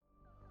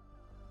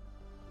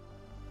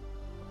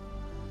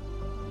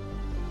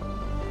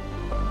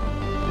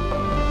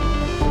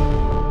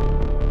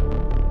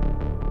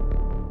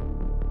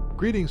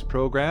Greetings,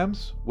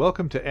 programs.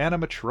 Welcome to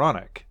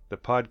Animatronic, the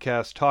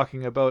podcast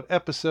talking about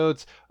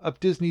episodes of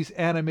Disney's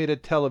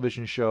animated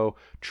television show,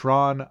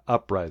 Tron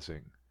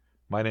Uprising.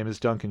 My name is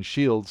Duncan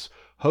Shields,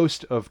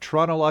 host of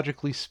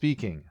Tronologically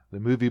Speaking,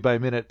 the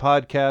movie-by-minute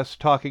podcast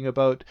talking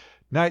about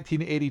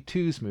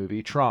 1982's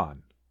movie,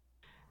 Tron.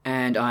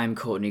 And I'm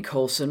Courtney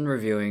Colson,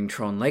 reviewing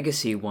Tron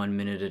Legacy 1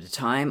 minute at a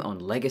time on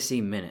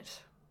Legacy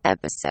Minute.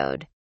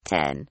 Episode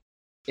 10.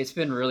 It's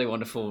been really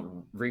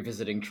wonderful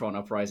revisiting Tron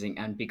Uprising,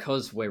 and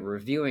because we're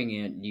reviewing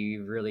it,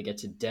 you really get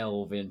to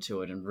delve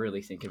into it and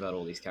really think about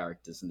all these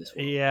characters in this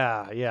world.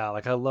 Yeah.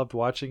 Like, I loved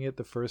watching it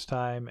the first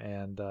time,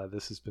 and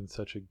this has been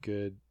such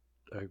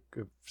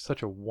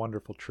such a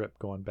wonderful trip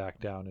going back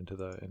down into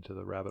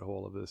the rabbit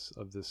hole of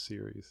this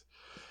series,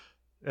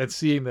 and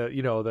seeing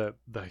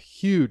the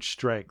huge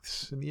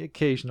strengths and the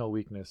occasional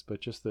weakness,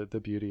 but just the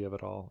beauty of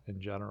it all in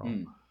general.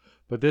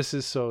 But this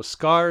is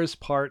Scars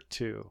Part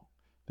 2.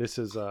 This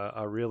is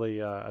a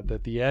really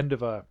at the end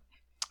of a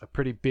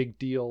pretty big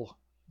deal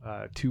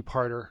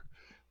two-parter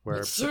where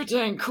it's so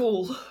dang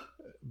cool.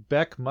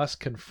 Beck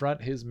must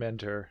confront his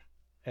mentor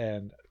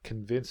and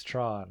convince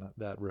Tron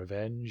that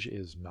revenge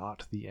is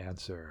not the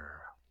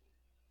answer.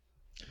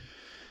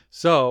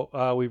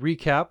 So we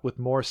recap with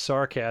more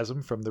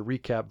sarcasm from the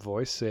recap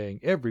voice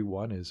saying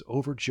everyone is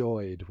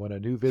overjoyed when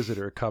a new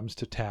visitor comes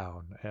to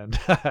town. And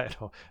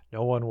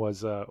no one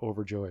was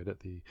overjoyed at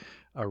the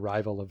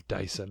arrival of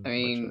Dyson. I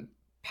mean,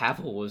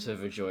 Pavel was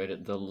overjoyed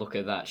at the look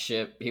of that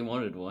ship. He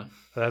wanted one.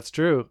 That's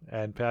true.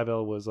 And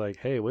Pavel was like,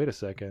 hey, wait a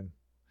second.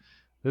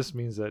 This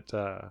means that,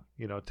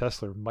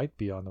 Tesla might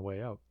be on the way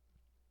out.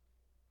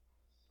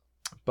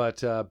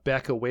 But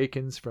Beck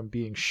awakens from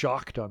being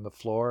shocked on the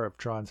floor of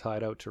Tron's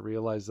hideout to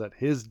realize that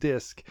his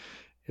disc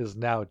is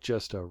now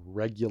just a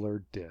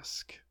regular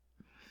disc.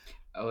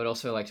 I would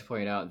also like to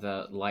point out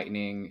that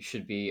lightning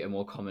should be a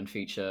more common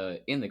feature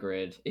in the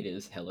grid. It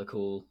is hella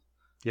cool.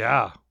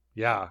 Yeah,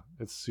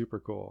 it's super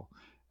cool.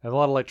 And a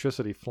lot of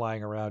electricity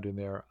flying around in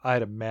there,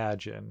 I'd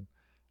imagine.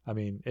 I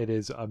mean, it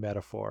is a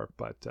metaphor,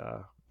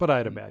 but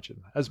I'd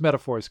imagine, as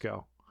metaphors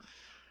go.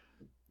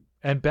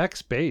 And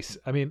Beck's base,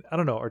 I mean, I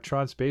don't know, or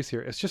Tron's base here,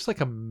 it's just like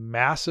a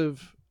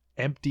massive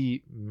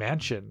empty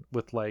mansion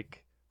with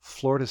like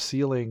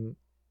floor-to-ceiling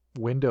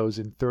windows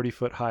in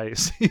 30-foot high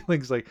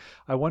ceilings. Like,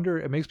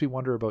 it makes me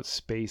wonder about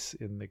space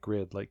in the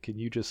grid. Like, can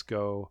you just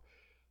go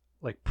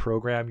like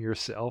program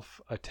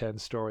yourself a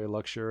 10-story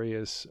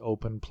luxurious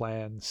open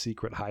plan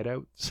secret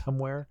hideout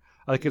somewhere?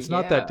 Like, it's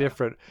not that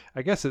different.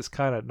 I guess it's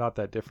kind of not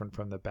that different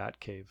from the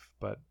Batcave,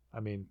 but I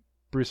mean,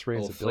 Bruce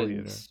Wayne's a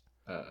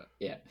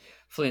billionaire.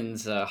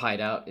 Flynn's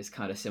hideout is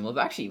kind of similar,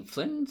 but actually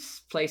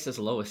Flynn's place has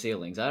lower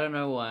ceilings. I don't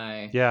know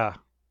why. Yeah.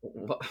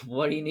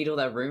 What do you need all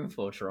that room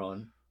for,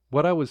 Tron?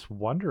 What I was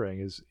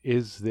wondering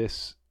is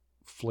this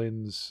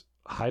Flynn's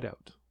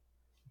hideout?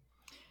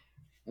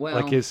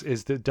 Well, like,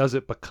 does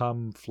it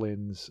become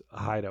Flynn's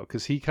hideout?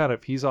 Because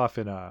he's off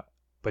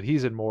but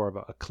he's in more of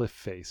a cliff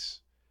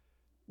face.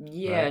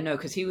 Yeah, right? No,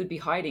 because he would be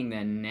hiding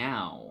there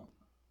now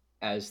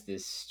as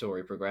this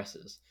story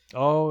progresses.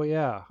 Oh,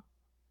 yeah.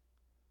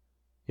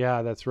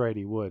 Yeah, that's right,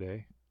 he would, eh?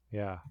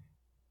 Yeah.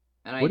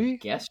 And I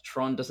guess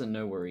Tron doesn't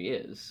know where he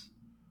is.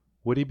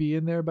 Would he be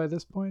in there by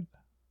this point?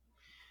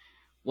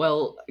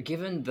 Well,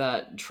 given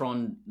that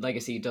Tron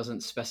Legacy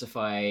doesn't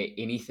specify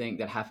anything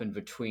that happened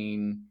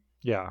between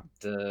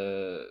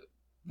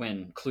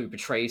when Clue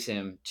betrays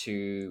him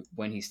to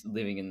when he's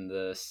living in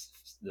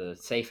the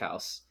safe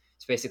house.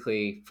 It's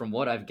basically, from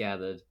what I've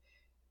gathered,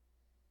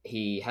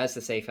 he has the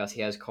safe house,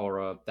 he has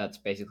Cora. That's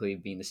basically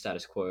been the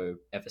status quo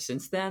ever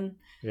since then.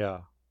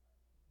 Yeah.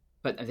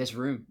 But there's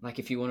room. Like,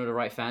 if you wanted to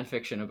write fan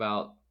fiction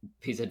about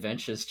his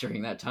adventures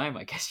during that time,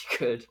 I guess you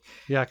could.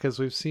 Yeah, because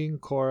we've seen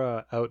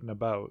Cora out and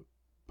about,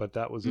 but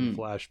that was in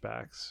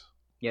flashbacks.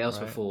 Yeah, that was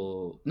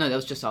before. No, that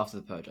was just after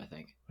the Purge, I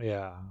think.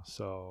 Yeah.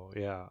 So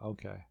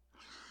okay.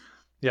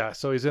 Yeah,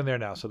 so he's in there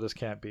now. So this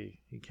can't be.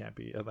 He can't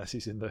be unless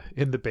he's in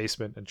the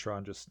basement and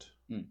Tron just.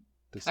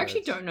 Decides. I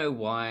actually don't know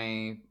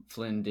why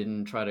Flynn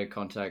didn't try to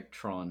contact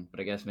Tron, but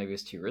I guess maybe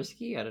it's too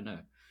risky. I don't know.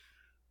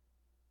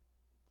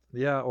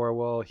 Yeah, or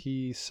well,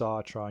 he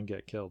saw Tron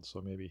get killed,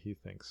 so maybe he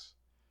thinks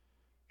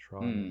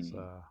Tron is.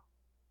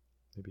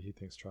 Maybe he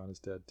thinks Tron is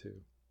dead too.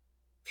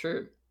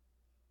 Sure.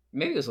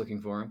 Maybe he was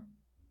looking for him.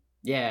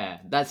 Yeah,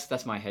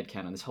 that's my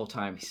headcanon. This whole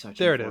time he's searching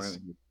for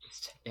him.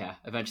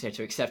 Eventually had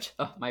to accept,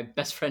 my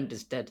best friend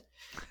is dead.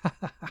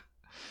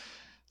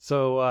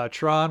 So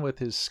Tron, with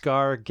his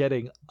scar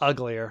getting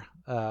uglier,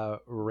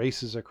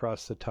 races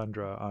across the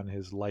tundra on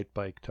his light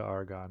bike to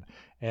Argonne.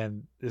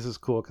 And this is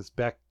cool because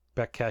Beck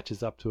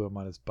catches up to him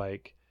on his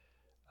bike,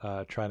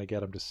 trying to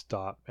get him to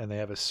stop. And they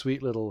have a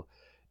sweet little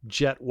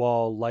jet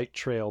wall light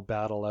trail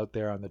battle out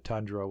there on the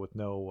tundra with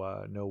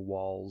no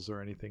walls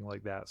or anything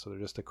like that. So they're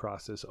just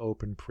across this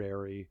open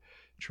prairie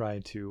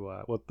trying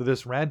to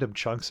there's random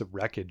chunks of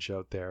wreckage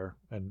out there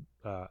and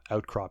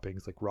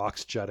outcroppings, like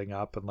rocks jutting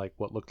up and like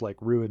what looked like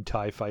ruined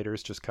TIE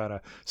fighters just kind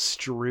of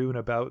strewn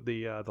about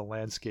the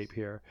landscape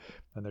here,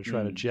 and they're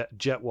trying to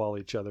jet wall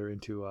each other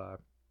into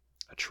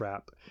a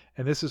trap.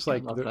 And this is I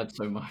like love that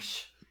so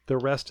much. the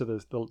rest of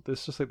this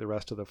is just like the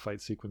rest of the fight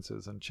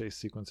sequences and chase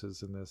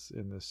sequences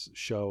in this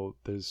show.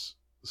 There's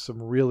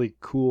some really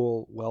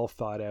cool, well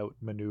thought out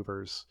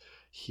maneuvers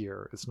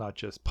here. It's not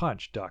just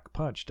punch duck,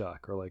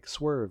 or like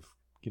swerve,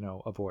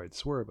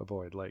 swerve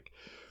avoid. Like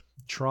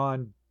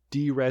Tron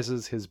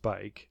de-reses his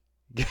bike.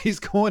 He's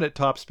going at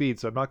top speed,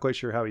 so I'm not quite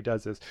sure how he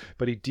does this,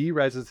 but he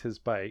de-reses his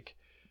bike,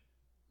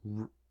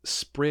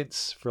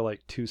 sprints for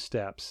like 2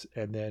 steps,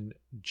 and then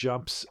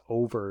jumps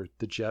over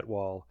the jet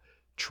wall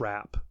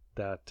trap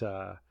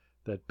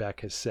that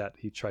Beck has set.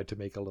 He tried to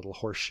make a little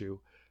horseshoe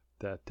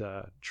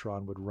that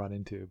Tron would run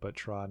into, but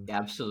Tron The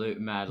absolute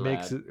mad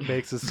makes lad.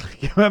 his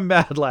a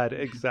mad lad.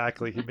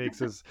 Exactly. He makes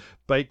his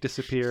bike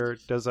disappear,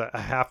 does a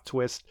half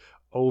twist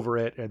over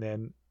it, and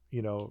then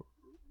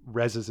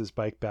reses his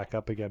bike back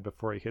up again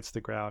before he hits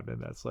the ground.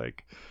 And that's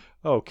like,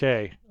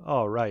 okay,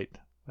 all right,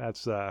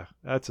 that's a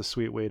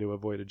sweet way to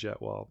avoid a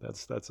jet wall.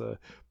 That's a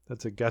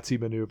gutsy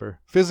maneuver.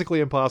 Physically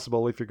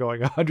impossible if you're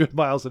going 100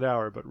 miles an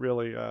hour, but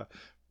really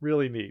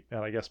really neat,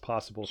 and I guess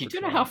possible. You for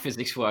don't know Tron. how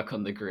physics work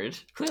on the grid.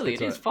 Clearly,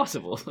 it is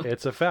possible.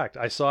 It's a fact.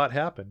 I saw it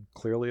happen.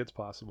 Clearly, it's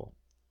possible.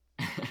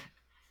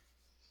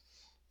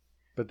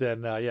 But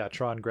then,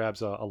 Tron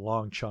grabs a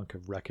long chunk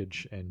of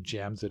wreckage and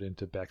jams it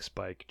into Beck's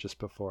bike just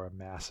before a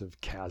massive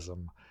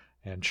chasm.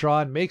 And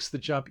Tron makes the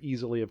jump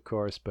easily, of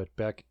course, but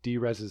Beck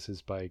de-reses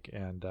his bike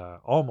and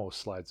almost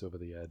slides over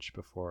the edge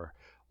before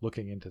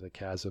looking into the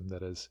chasm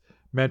that his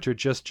mentor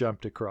just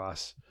jumped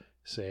across,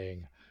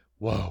 saying,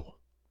 "Whoa."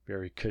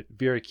 Very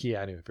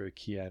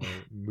Keanu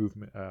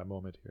movement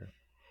moment here.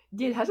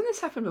 Yeah, hasn't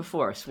this happened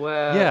before? I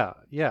swear.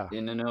 Yeah.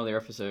 In an earlier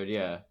episode,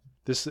 yeah.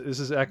 This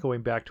is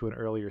echoing back to an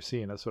earlier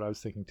scene. That's what I was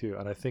thinking too,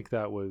 and I think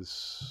that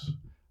was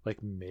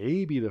like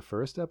maybe the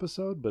first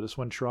episode, but it's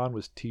when Tron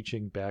was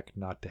teaching Beck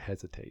not to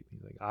hesitate.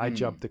 He's like, "I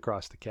jumped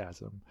across the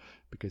chasm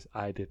because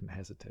I didn't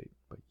hesitate,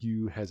 but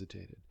you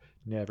hesitated.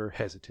 Never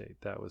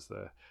hesitate." That was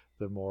the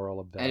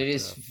moral of that. And it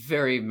is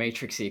very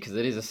Matrixy because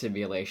it is a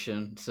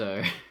simulation.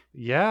 So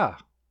yeah.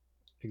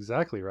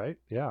 Exactly right.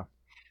 Yeah.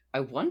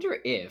 I wonder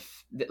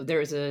if there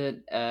is a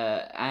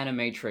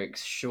Animatrix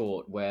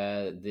short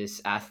where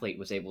this athlete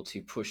was able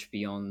to push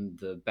beyond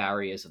the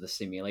barriers of the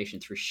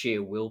simulation through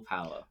sheer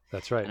willpower.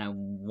 That's right. And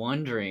I'm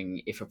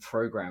wondering if a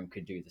program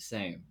could do the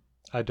same.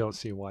 I don't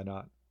see why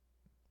not.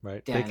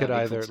 Right? Yeah, they could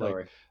either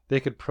cool they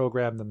could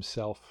program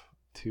themselves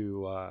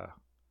to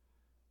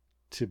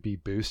be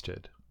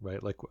boosted,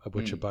 right? Like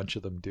which a bunch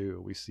of them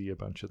do. We see a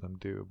bunch of them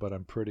do, but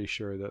I'm pretty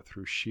sure that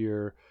through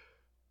sheer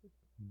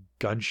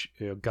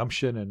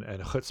gumption and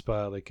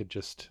chutzpah, they could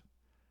just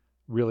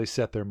really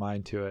set their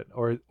mind to it,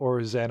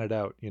 or zen it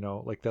out.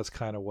 Like that's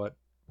kind of what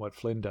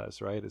Flynn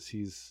does, right? Is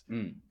he's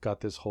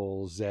got this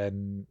whole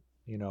zen,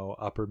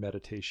 upper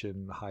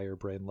meditation, higher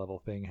brain level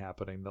thing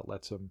happening that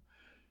lets him,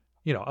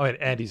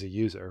 and he's a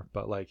user,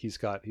 but like he's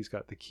got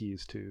the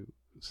keys to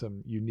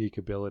some unique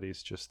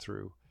abilities just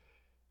through,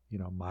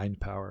 mind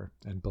power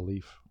and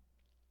belief.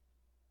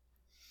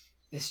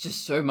 There's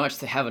just so much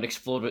they haven't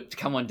explored. But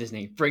come on,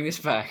 Disney, bring this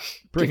back.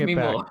 Bring Give it me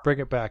back. more. Bring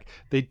it back.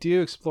 They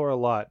do explore a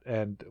lot,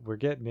 and we're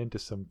getting into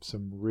some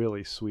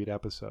really sweet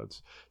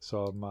episodes.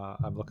 So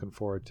I'm looking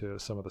forward to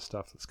some of the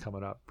stuff that's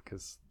coming up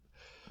because,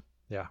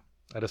 yeah,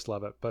 I just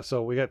love it. But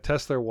so we got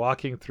Tesler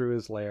walking through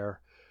his lair,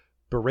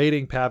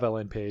 berating Pavel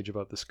and Paige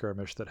about the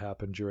skirmish that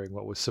happened during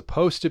what was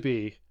supposed to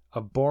be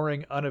a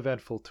boring,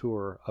 uneventful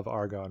tour of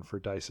Argonne for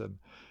Dyson,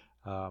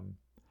 and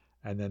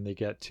then they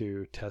get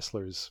to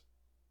Tesler's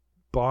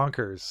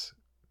bonkers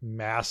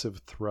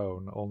massive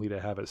throne only to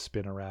have it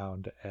spin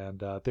around,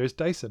 and there's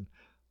Dyson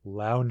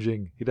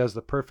lounging. He does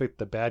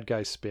the bad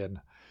guy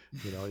spin.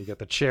 You get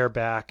the chair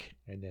back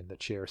and then the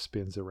chair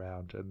spins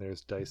around, and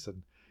there's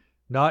Dyson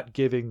not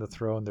giving the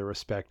throne the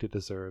respect it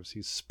deserves.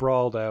 He's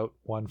sprawled out,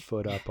 1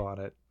 foot up on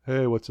it.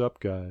 Hey, what's up,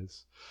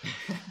 guys?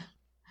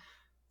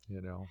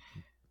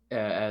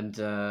 And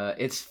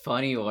it's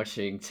funny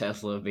watching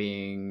Tesla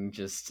being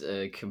just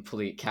a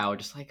complete coward,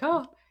 just like,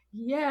 oh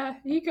yeah,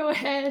 you go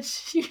ahead.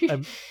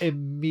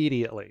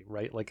 Immediately,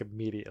 right? Like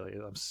immediately.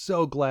 I'm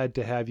so glad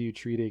to have you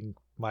treating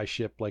my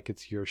ship like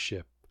it's your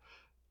ship.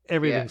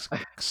 Everything's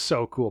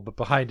so cool, but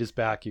behind his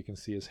back, you can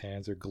see his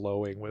hands are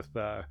glowing with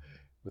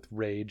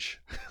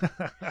rage.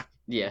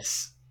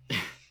 Yes.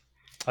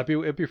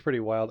 It'd be pretty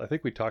wild. I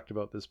think we talked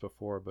about this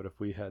before, but if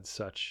we had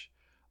such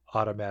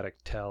automatic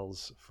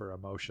tells for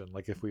emotion,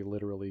 like if we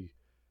literally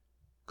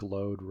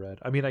glowed red.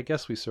 I mean, I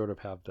guess we sort of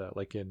have that,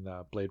 like in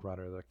Blade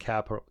Runner, the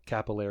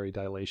capillary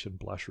dilation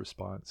blush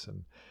response,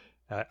 and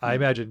I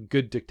imagine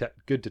good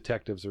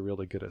detectives are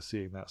really good at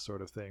seeing that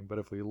sort of thing. But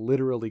if we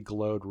literally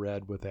glowed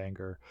red with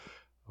anger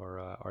or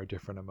our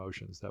different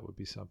emotions, that would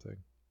be something.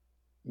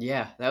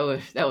 Yeah,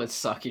 that would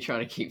suck. You're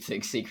trying to keep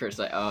things secret. It's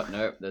like, oh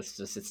no,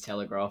 it's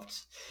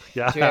telegraphed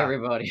to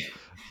everybody.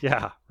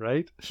 Yeah,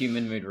 right.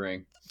 Human mood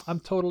ring. I'm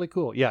totally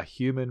cool. Yeah,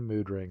 human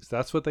mood rings.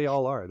 That's what they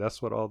all are.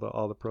 That's what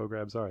all the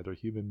programs are. They're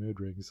human mood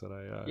rings, and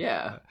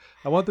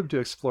I want them to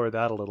explore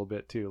that a little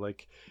bit too.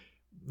 Like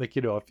if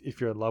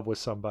you're in love with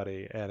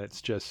somebody and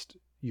it's just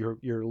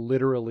you're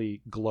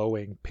literally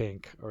glowing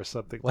pink or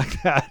something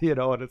like that,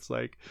 and it's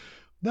like,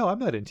 no, I'm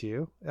not into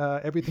you.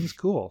 Everything's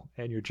cool,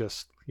 and you're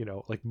just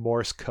like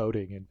Morse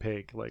coding in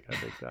pink. Like I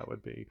think that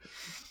would be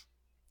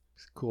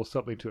cool,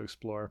 something to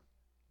explore,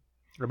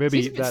 or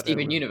maybe Seems a bit that.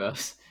 Steven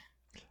Universe.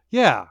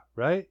 Yeah,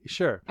 right.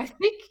 Sure. I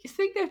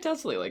think they've done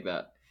something like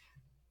that.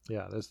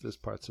 Yeah, there's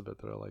parts of it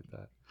that are like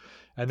that,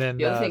 and then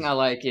The other thing I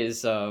like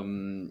is I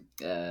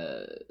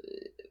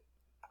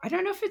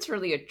don't know if it's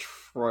really a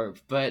trope,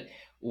 but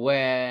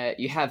where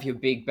you have your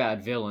big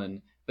bad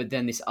villain, but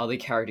then this other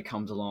character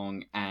comes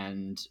along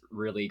and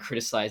really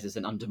criticizes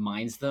and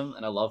undermines them.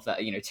 And I love that.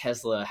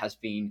 Tesla has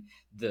been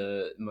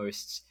the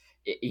most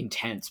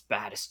intense,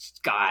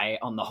 baddest guy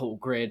on the whole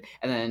grid.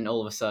 And then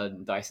all of a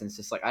sudden, Dyson's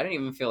just like, I don't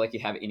even feel like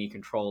you have any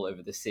control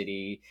over the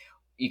city.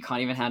 You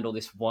can't even handle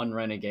this one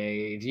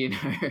renegade.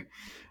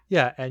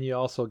 Yeah, and you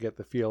also get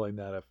the feeling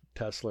that if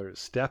Tesla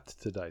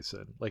stepped to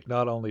Dyson, like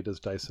not only does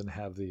Dyson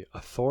have the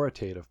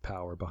authoritative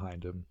power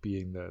behind him,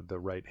 being the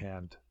right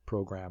hand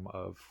program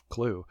of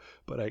Clue,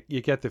 but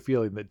you get the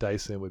feeling that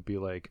Dyson would be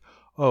like,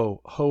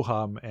 oh, ho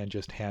hum, and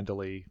just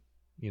handily,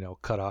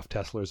 cut off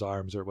Tesla's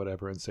arms or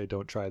whatever, and say,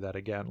 don't try that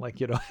again.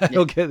 Like, I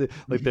don't get it.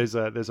 Like, there's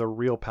a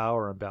real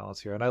power imbalance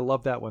here, and I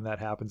love that when that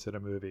happens in a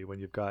movie, when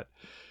you've got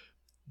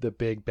the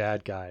big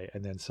bad guy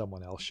and then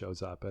someone else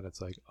shows up, and it's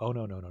like, oh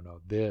no,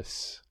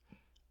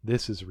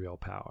 this is real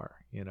power,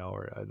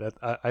 or that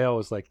I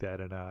always like that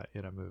in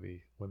a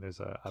movie when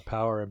there's a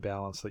power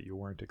imbalance that you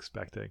weren't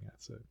expecting.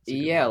 It's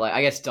yeah, like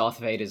I guess Darth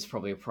Vader is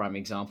probably a prime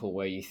example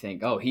where you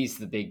think, oh, he's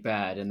the big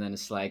bad, and then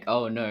it's like,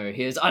 oh no,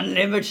 he has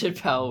unlimited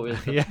power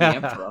with the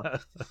Emperor.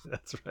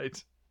 That's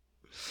right.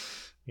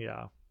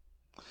 Yeah.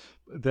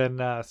 Then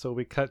so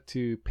we cut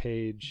to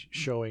Paige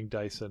showing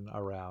Dyson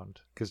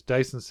around, because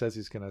Dyson says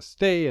he's going to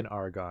stay in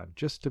Argonne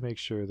just to make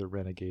sure the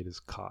renegade is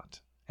caught,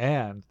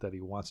 and that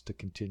he wants to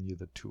continue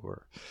the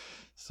tour.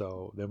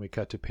 So then we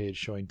cut to Paige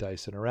showing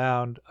Dyson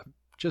around.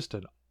 Just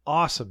an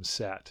awesome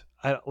set.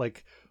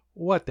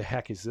 What the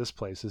heck is this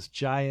place? This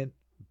giant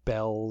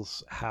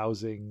bells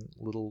housing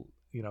little,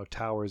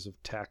 towers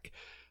of tech,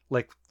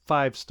 like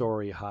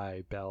 5-story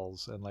high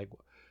bells, and like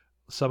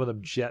some of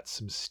them jet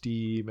some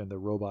steam, and the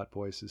robot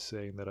voice is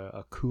saying that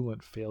a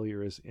coolant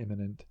failure is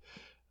imminent.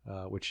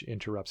 Which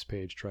interrupts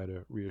Paige trying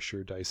to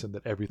reassure Dyson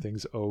that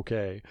everything's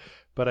okay.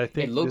 But I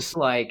think it looks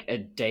like a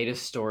data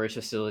storage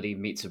facility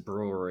meets a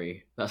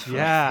brewery. That's what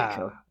I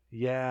think of.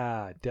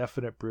 Yeah,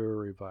 definite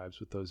brewery vibes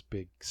with those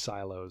big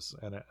silos,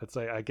 and it's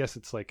like, I guess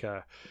it's like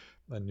a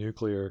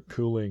nuclear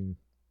cooling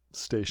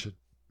station,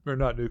 or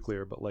not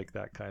nuclear, but like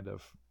that kind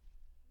of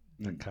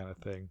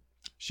thing.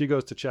 She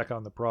goes to check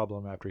on the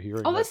problem after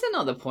hearing. Oh, that's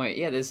another point.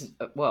 Yeah, there's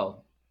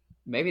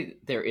maybe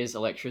there is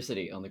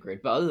electricity on the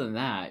grid, but other than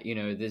that,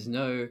 there's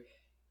no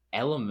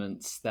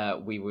elements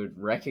that we would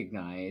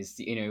recognize.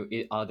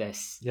 Are there?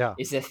 Yeah.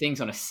 Is there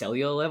things on a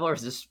cellular level, or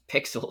is this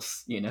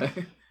pixels?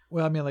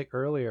 Well, I mean, like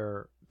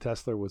earlier,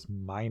 Tesla was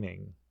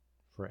mining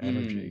for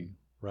energy,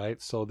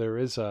 right? So there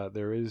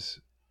is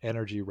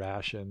energy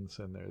rations,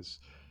 and there's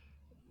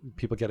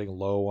people getting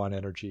low on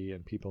energy,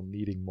 and people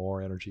needing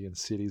more energy, and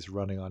cities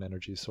running on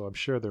energy. So I'm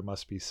sure there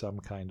must be some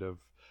kind of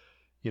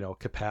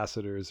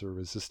capacitors or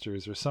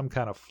resistors or some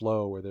kind of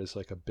flow where there's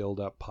like a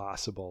buildup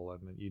possible,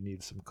 and you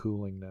need some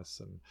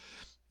coolingness. And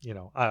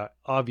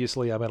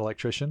obviously I'm an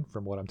electrician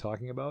from what I'm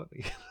talking about.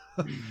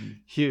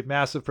 Huge,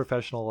 massive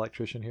professional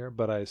electrician here,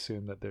 but I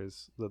assume that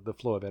there's the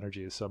flow of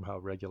energy is somehow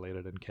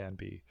regulated and can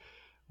be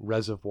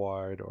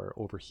reservoired or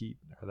overheat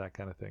or that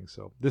kind of thing.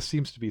 So this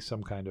seems to be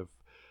some kind of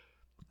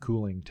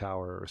cooling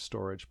tower or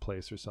storage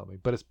place or something,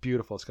 but it's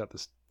beautiful. It's got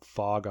this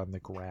fog on the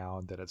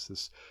ground, and it's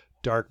this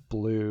dark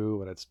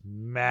blue, and it's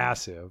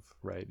massive,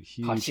 right?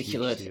 Huge,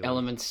 particulate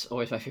elements,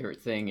 always my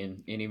favorite thing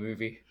in any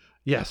movie.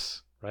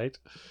 Yes, right.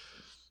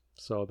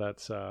 So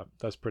that's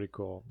pretty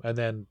cool. And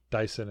then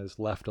Dyson is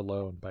left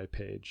alone by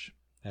Paige,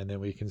 and then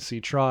we can see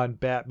Tron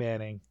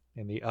Batmaning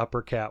in the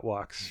upper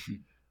catwalks,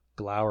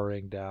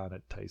 glowering down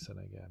at Tyson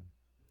again.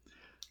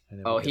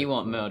 And then he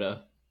want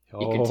murder.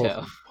 You can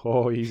tell.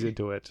 Oh, he's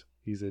into it.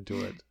 He's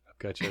into it. I've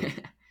got you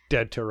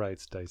dead to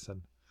rights,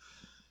 Dyson.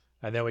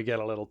 And then we get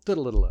a little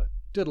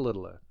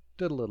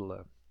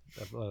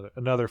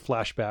another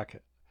flashback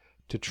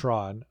to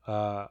Tron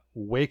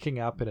waking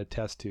up in a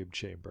test tube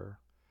chamber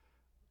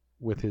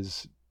with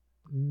his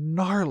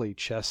gnarly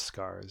chest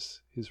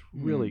scars, his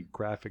really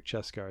graphic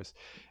chest scars.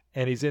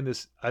 And he's in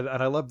this, and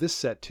I love this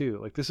set too.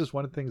 Like, this is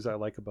one of the things I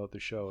like about the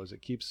show, is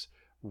it keeps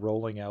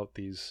rolling out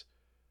these.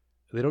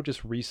 They don't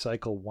just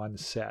recycle one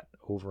set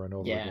over and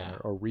over again,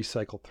 or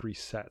recycle 3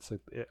 sets.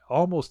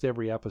 Almost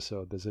every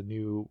episode, there's a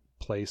new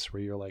place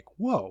where you're like,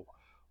 whoa,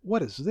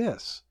 what is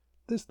this?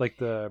 This, like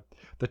the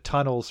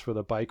tunnels for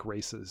the bike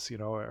races,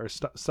 or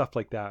stuff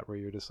like that, where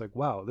you're just like,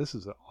 wow, this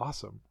is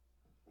awesome.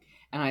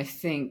 And I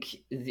think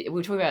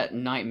we're talking about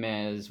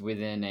nightmares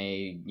within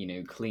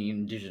a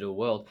clean digital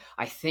world.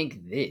 I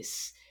think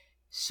this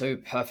so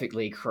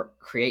perfectly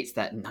creates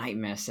that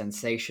nightmare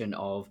sensation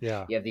of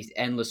you have these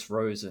endless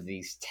rows of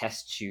these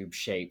test tube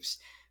shapes,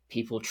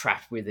 people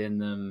trapped within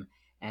them,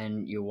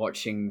 and you're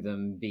watching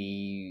them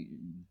be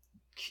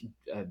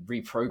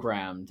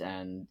reprogrammed,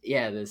 and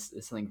yeah, there's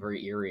something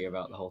very eerie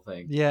about the whole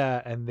thing.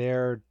 Yeah, and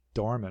they're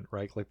dormant,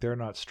 right? Like they're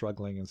not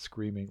struggling and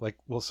screaming. Like,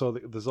 well, so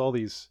there's all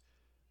these,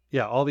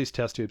 yeah, all these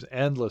test tubes,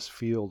 endless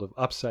field of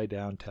upside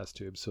down test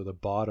tubes. So the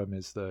bottom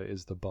is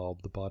the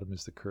bulb, the bottom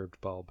is the curved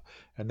bulb,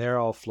 and they're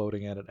all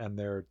floating in it, and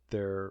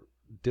their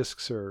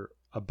discs are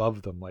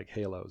above them like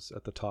halos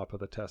at the top of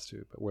the test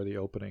tube, where the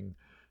opening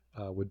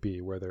would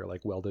be, where they're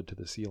like welded to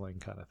the ceiling,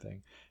 kind of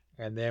thing.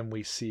 And then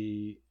we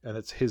see, and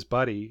it's his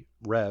buddy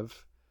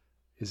Rev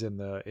is in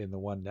the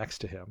one next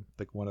to him,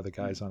 like one of the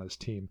guys on his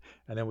team.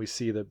 And then we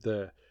see that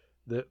the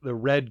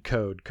red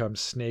code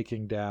comes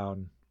snaking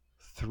down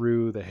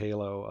through the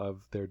halo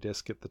of their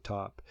disc at the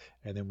top,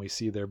 and then we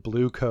see their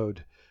blue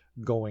code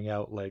going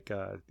out like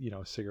a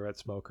cigarette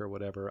smoke or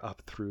whatever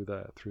up through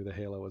the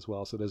halo as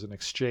well. So there's an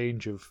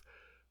exchange of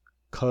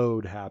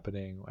code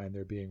happening, and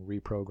they're being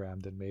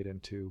reprogrammed and made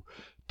into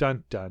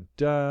dun dun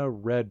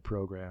dun red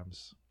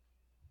programs.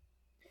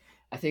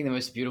 I think the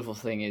most beautiful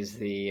thing is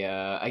the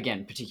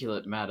again,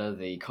 particulate matter,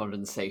 the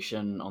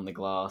condensation on the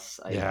glass.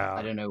 Yeah.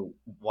 I don't know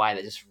why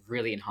that just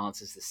really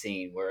enhances the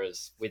scene.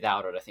 Whereas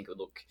without it, I think it would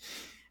look,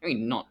 I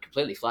mean, not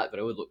completely flat, but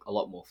it would look a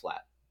lot more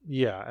flat.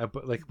 Yeah,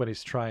 but like when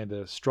he's trying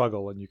to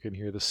struggle and you can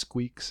hear the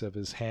squeaks of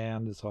his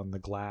hands on the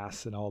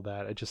glass and all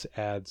that, it just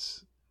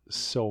adds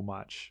so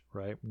much,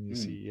 right? When you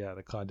see, yeah,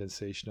 the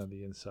condensation on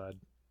the inside.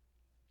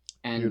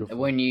 And Beautiful.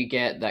 when you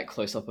get that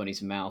close up on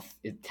his mouth,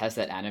 it has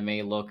that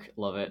anime look.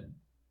 Love it.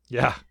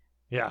 Yeah,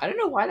 yeah. I don't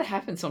know why that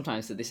happens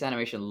sometimes, that this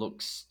animation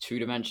looks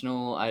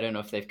two-dimensional. I don't know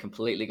if they've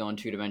completely gone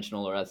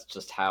two-dimensional, or that's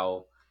just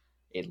how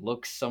it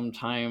looks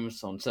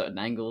sometimes on certain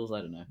angles. I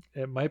don't know.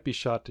 It might be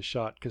shot to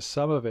shot, because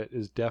some of it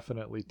is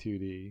definitely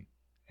 2D,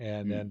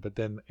 and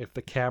then if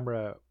the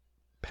camera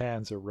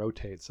pans or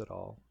rotates at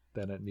all,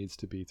 then it needs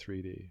to be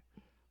 3D.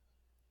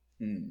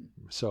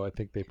 So I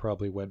think they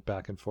probably went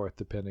back and forth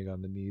depending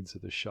on the needs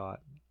of the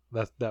shot.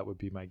 That would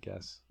be my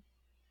guess.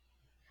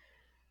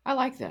 I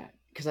like that,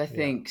 because I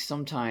think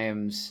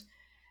sometimes,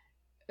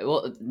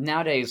 well,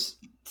 nowadays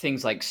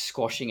things like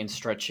squashing and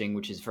stretching,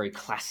 which is very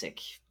classic,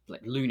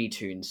 like Looney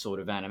Tunes sort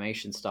of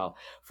animation style,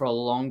 for a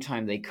long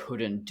time they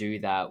couldn't do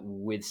that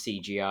with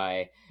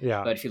CGI.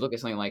 Yeah. But if you look at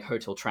something like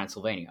Hotel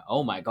Transylvania,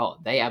 oh my god,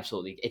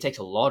 it takes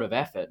a lot of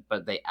effort,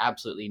 but they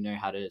absolutely know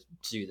how to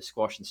do the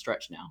squash and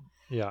stretch now.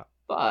 Yeah.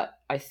 But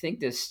I think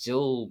there's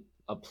still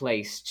a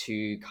place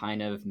to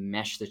kind of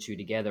mesh the two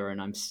together,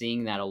 and I'm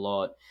seeing that a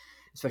lot,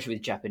 especially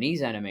with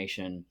Japanese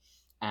animation,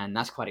 and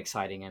that's quite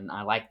exciting, and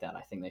I like that.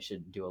 I think they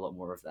should do a lot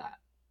more of that.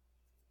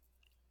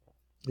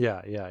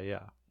 Yeah,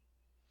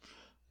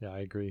 I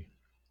agree.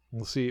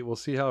 We'll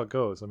see how it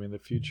goes. I mean, the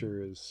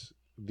future is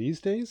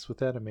these days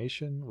with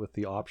animation, with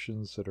the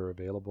options that are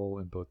available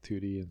in both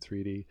 2D and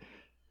 3D.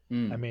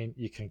 I mean,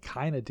 you can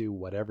kind of do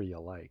whatever you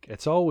like. I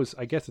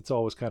guess it's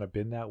always kind of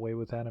been that way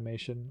with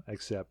animation,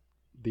 except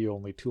the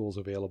only tools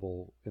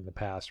available in the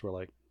past were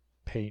like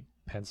paint,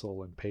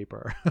 pencil, and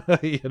paper,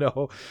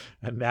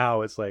 and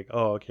now it's like,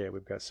 oh, okay,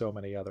 we've got so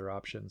many other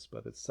options,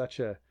 but it's such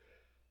a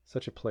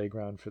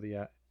playground for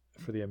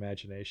the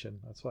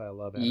imagination. That's why I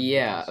love it.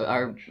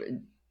 Yeah,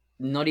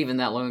 not even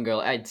that long ago,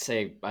 I'd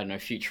say, I don't know,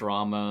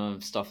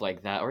 Futurama, stuff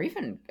like that, or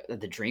even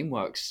the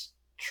DreamWorks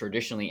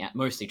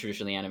mostly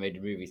traditionally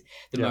animated movies.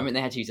 The moment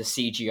they had to use a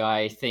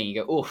CGI thing,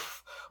 you go,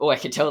 oof, oh, I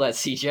can tell that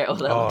CGI. Oh,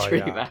 that looks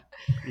really bad.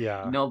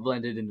 Yeah, not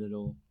blended in at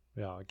all.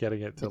 Yeah,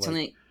 getting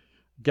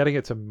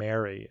it to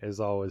marry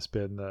has always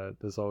been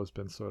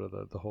sort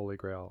of the holy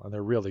grail, and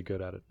they're really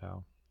good at it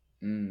now.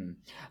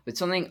 But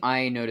something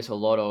I notice a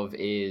lot of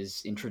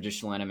is in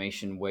traditional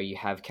animation, where you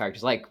have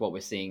characters like what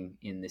we're seeing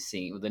in this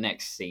scene, or the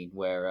next scene,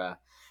 where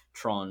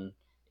Tron,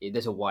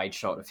 there's a wide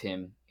shot of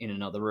him in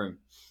another room.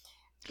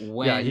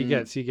 He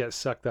gets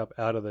sucked up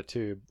out of the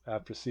tube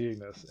after seeing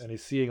this, and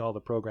he's seeing all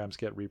the programs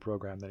get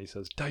reprogrammed. Then he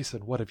says,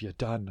 "Dyson, what have you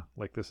done?"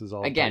 Like, this is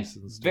all again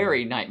Dyson's very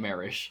doing.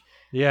 Nightmarish.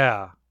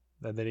 Yeah,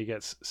 and then he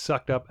gets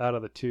sucked up out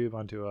of the tube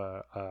onto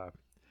a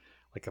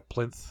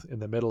plinth in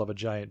the middle of a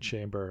giant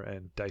chamber,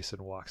 and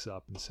Dyson walks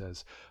up and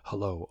says,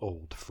 "Hello,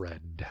 old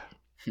friend."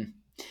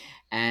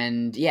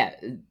 And yeah,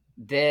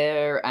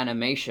 their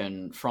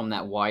animation from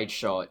that wide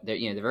shot, they're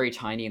very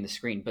tiny in the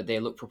screen, but they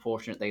look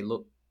proportionate, they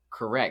look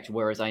correct.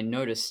 Whereas I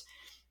notice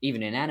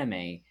even in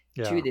anime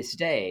to this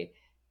day,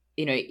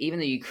 even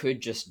though you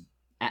could just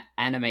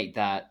animate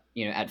that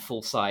at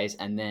full size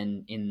and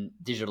then in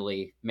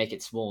digitally make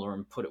it smaller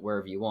and put it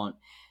wherever you want,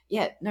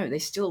 they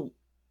still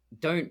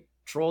don't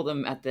draw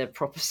them at their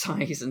proper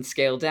size and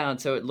scale down,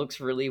 so it looks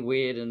really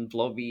weird and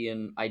blobby,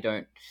 and I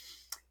don't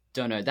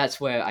know.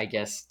 That's where I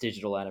guess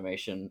digital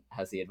animation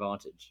has the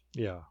advantage.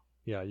 Yeah,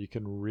 you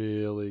can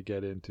really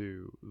get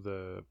into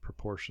the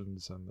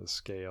proportions and the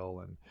scale,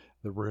 and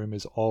the room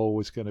is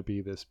always going to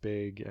be this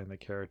big, and the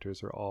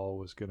characters are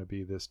always going to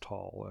be this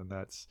tall, and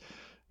that's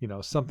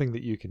something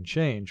that you can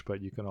change,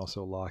 but you can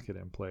also lock it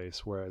in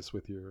place. Whereas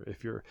with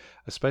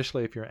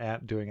especially if you're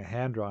doing a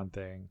hand-drawn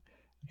thing,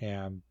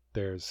 and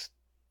there's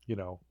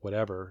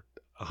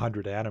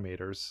 100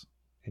 animators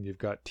and you've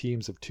got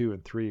teams of 2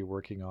 and 3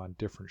 working on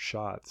different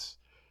shots,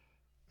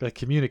 that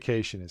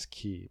communication is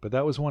key. But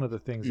that was one of the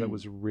things that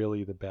was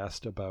really the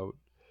best about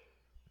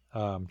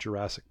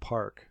Jurassic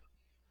Park,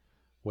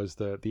 was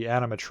the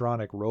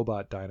animatronic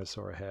robot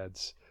dinosaur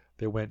heads.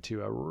 They went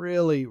to a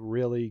really,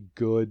 really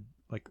good,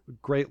 like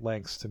great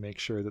lengths to make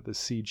sure that the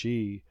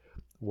CG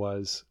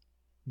was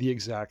the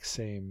exact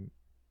same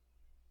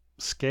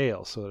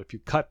scale, so that if you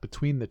cut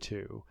between the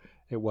two,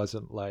 it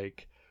wasn't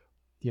like,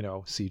 you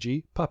know,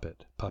 CG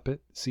puppet,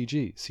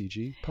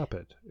 CG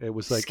puppet. It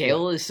was like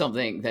scale is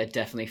something that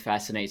definitely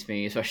fascinates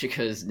me, especially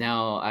because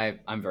now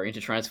I'm very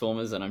into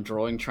Transformers and I'm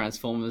drawing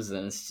Transformers,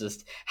 and it's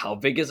just, how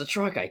big is a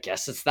truck? I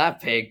guess it's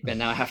that big, and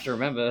now I have to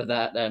remember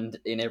that and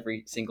in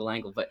every single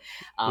angle. But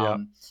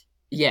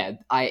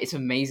it's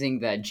amazing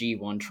that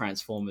G1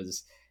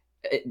 Transformers,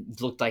 it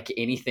looked like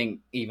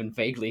anything even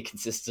vaguely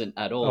consistent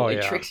at all.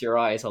 It tricks your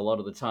eyes a lot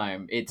of the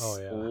time. It's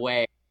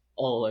way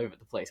all over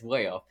the place,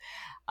 way off.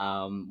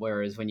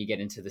 Whereas when you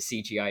get into the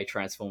CGI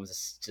Transformers,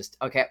 it's just,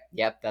 okay,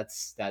 yep,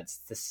 that's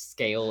the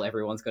scale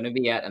everyone's going to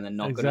be at, and they're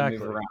not going to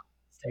move around.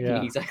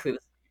 Exactly the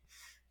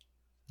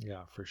same.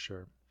 Yeah, for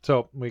sure.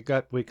 So we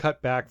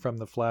cut back from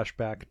the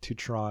flashback to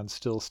Tron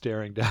still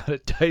staring down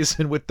at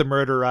Dyson with the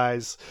murder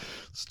eyes,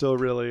 still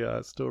really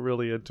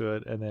into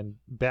it, and then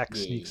Beck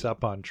sneaks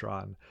up on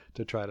Tron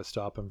to try to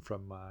stop him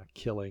from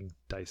killing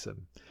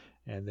Dyson.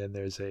 And then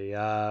there's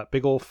a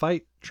big old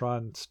fight.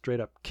 Tron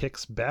straight up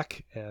kicks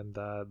Beck, and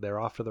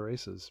they're off to the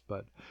races.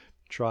 But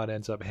Tron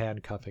ends up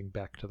handcuffing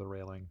Beck to the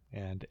railing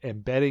and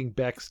embedding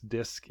Beck's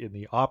disc in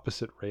the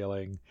opposite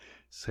railing,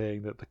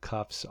 saying that the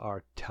cuffs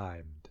are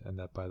timed and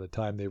that by the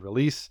time they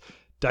release,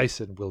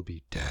 Dyson will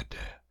be dead.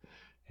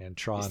 And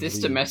Tron Is this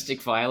leaves.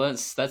 Domestic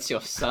violence? That's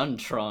your son,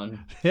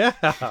 Tron. Yeah,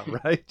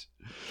 right.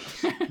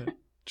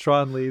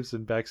 Tron leaves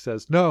and Beck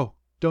says, "No,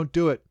 don't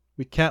do it.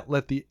 We can't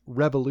let the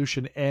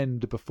revolution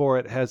end before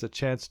it has a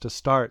chance to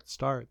start,"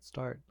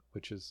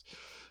 which is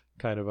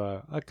kind of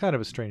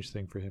a strange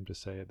thing for him to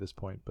say at this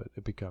point, but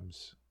it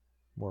becomes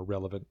more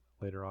relevant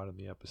later on in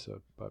the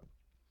episode. But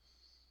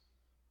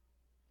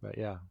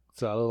yeah,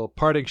 it's a little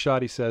parting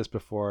shot, he says,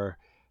 before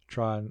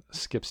Tron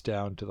skips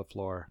down to the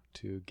floor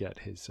to get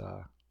his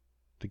I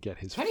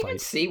can't even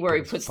see where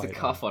he puts the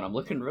cuff on. I'm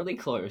looking really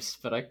close,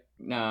 but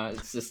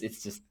it's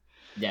just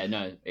yeah,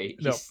 no, he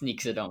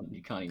sneaks it on.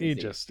 You can't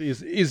even see.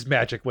 He's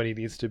magic when he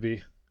needs to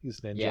be. He's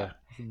ninja. Yeah.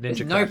 Ninja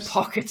There's no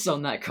pockets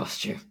on that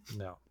costume.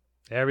 No.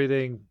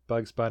 Everything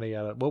Bugs Bunny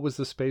out of, what was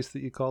the space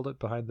that you called it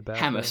behind the back?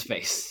 Hammer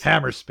space.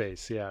 Hammer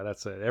space, yeah,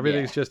 that's it.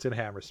 Everything's just in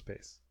hammer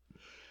space.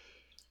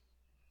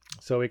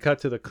 So we cut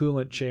to the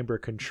coolant chamber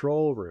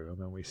control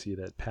room, and we see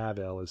that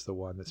Pavel is the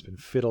one that's been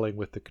fiddling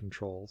with the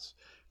controls,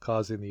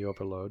 causing the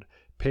overload.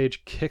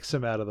 Paige kicks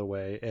him out of the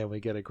way, and we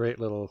get a great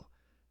little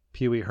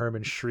Pee Wee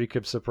Herman shriek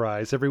of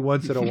surprise. Every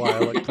once in a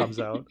while it comes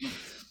out.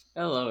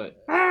 I love it.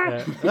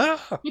 And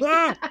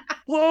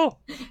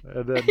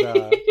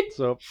then,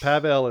 so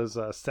Pavel is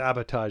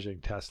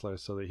sabotaging Tesla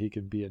so that he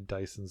can be in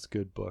Dyson's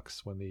good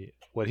books when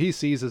what he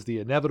sees as the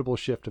inevitable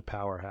shift of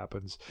power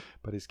happens,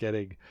 but he's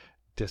getting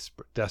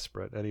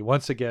desperate, and he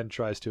once again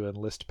tries to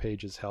enlist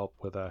Paige's help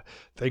with a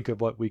 "think of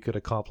what we could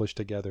accomplish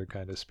together"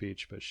 kind of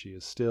speech, but she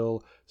is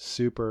still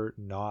super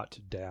not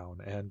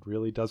down and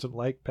really doesn't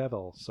like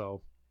Pavel.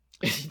 So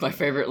my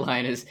favorite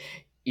line is,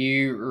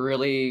 "You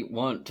really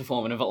want to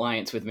form an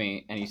alliance with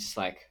me?" And he's just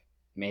like,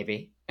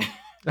 "Maybe."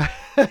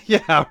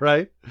 Yeah,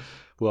 right.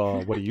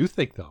 Well, what do you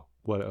think, though?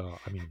 What?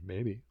 I mean,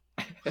 maybe.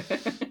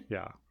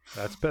 Yeah,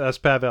 that's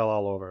Pavel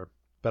all over.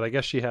 But I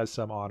guess she has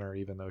some honor,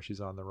 even though she's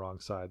on the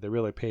wrong side. They're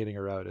really painting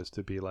her out as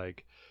to be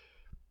like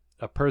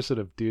a person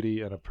of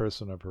duty and a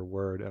person of her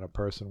word and a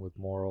person with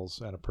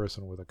morals and a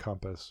person with a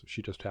compass.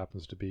 She just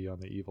happens to be on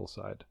the evil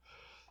side.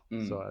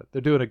 So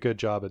they're doing a good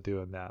job at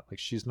doing that. Like,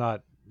 she's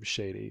not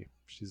shady.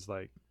 She's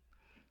like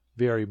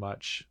very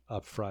much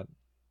upfront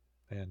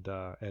and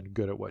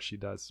good at what she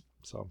does.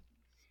 So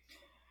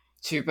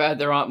too bad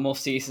there aren't more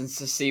seasons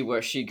to see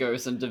where she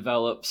goes and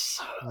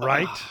develops.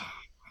 Right.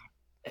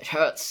 It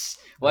hurts.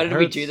 Why did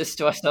we do this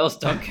to ourselves,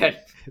 Duncan?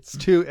 It's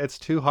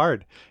too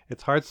hard.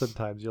 It's hard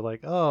sometimes. You're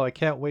like, oh, I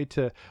can't wait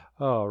to.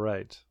 Oh,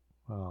 right.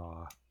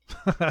 Oh.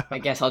 I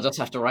guess I'll just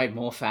have to write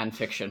more fan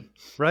fiction.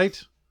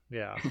 Right?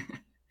 Yeah.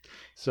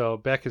 So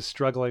Beck is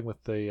struggling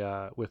with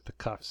the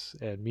cuffs,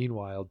 and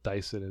meanwhile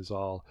Dyson is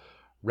all,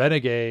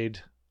 "Renegade,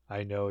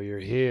 I know you're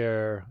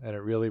here," and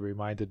it really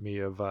reminded me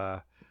of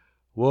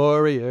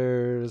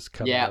Warriors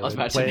coming I was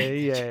about to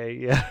play.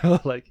 Yeah,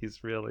 like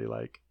he's really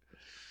like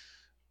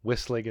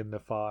whistling in the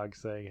fog,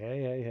 saying,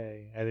 "Hey, hey,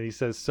 hey," and then he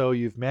says, "So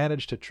you've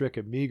managed to trick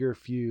a meager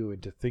few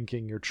into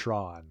thinking you're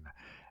Tron."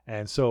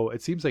 And so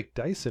it seems like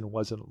Dyson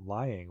wasn't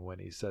lying when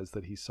he says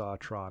that he saw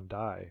Tron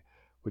die,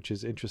 which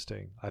is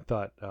interesting. I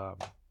thought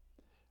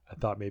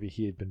maybe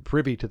he had been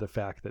privy to the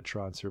fact that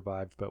Tron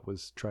survived, but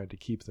was trying to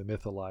keep the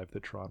myth alive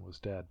that Tron was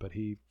dead. But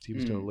he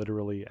seems to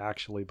literally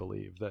actually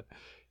believe that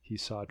he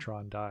saw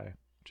Tron die,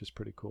 which is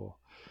pretty cool.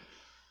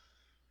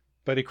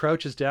 But he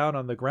crouches down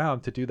on the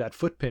ground to do that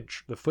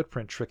the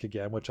footprint trick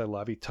again, which I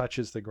love. He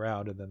touches the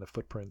ground, and then the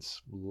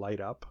footprints light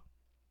up.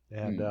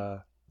 And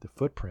the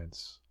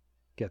footprints,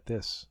 get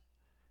this,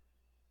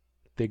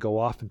 they go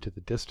off into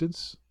the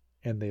distance,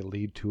 and they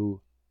lead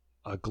to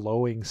a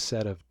glowing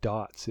set of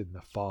dots in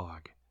the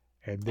fog.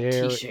 And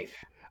they're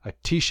a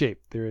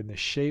T-shape. They're in the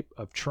shape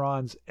of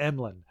Tron's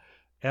emblem.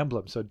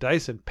 So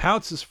Dyson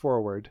pounces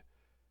forward.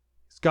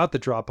 He's got the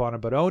drop on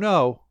him, but oh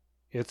no,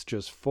 it's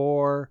just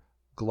 4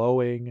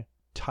 glowing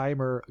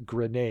timer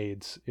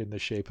grenades in the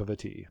shape of a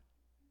T.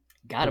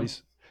 Got him.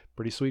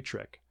 Pretty sweet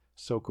trick.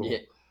 So cool. Yeah.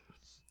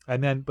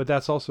 And then, but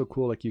that's also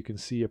cool. Like you can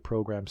see a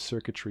program's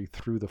circuitry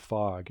through the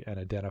fog and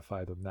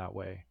identify them that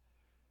way.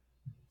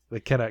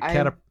 Like can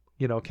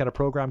a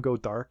program go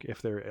dark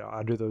if they're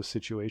under those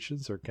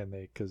situations, or can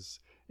they? Because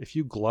if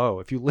you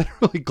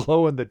literally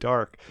glow in the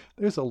dark,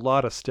 there's a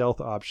lot of stealth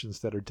options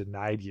that are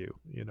denied you.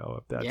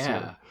 If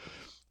that's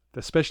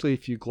especially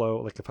if you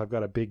glow, like if I've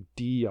got a big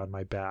D on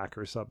my back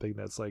or something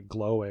that's like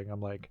glowing, I'm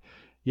like,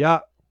 yeah,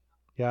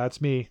 it's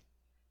me.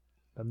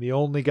 I'm the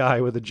only guy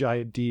with a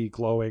giant D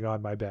glowing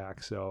on my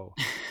back. So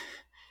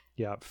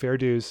yeah, fair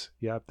dues.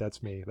 Yeah,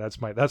 that's me. That's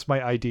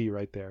my ID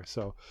right there.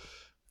 So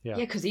yeah.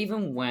 Yeah, because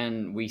even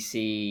when we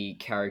see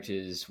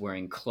characters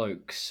wearing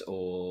cloaks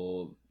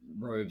or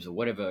robes or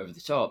whatever over the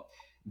top,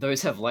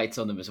 those have lights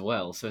on them as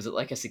well. So is it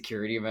like a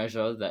security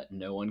measure that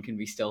no one can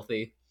be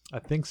stealthy? I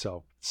think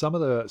so. Some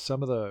of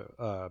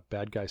the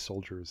bad guy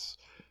soldiers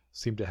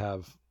seem to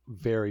have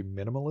very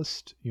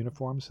minimalist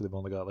uniforms, so they've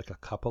only got like a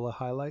couple of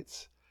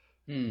highlights.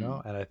 And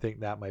I think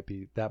that might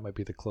be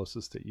the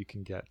closest that you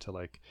can get to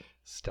like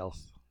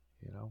stealth.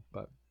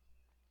 But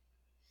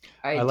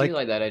I do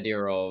like that idea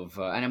of,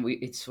 and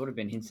it's sort of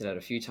been hinted at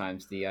a few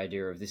times, the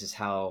idea of this is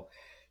how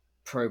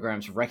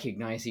programs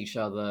recognize each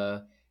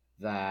other,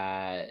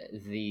 that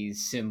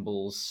these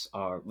symbols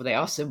they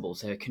are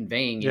symbols, they're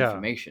conveying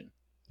information.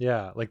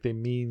 Yeah, like they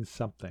mean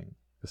something.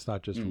 It's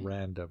not just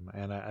random.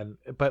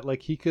 But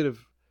like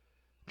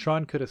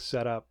Tron could have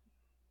set up,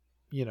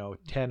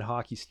 10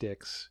 hockey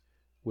sticks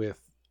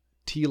with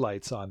T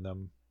lights on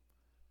them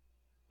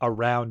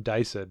around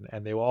Dyson,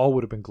 and they all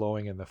would have been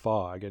glowing in the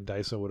fog, and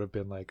Dyson would have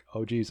been like,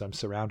 oh geez, I'm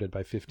surrounded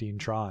by 15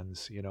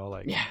 Trons,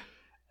 Yeah.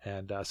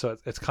 And so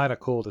it's kind of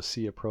cool to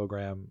see a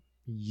program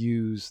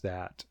use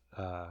that,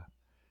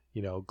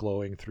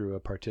 glowing through a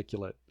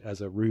particulate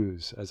as a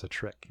ruse, as a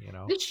trick,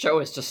 This show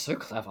is just so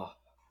clever.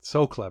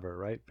 So clever,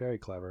 right? Very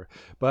clever.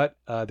 But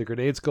the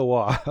grenades go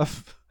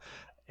off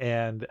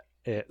and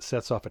it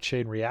sets off a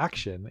chain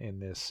reaction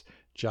in this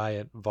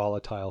giant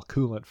volatile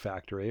coolant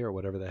factory, or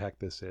whatever the heck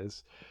this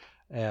is.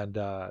 And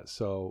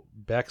so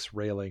Beck's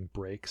railing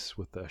breaks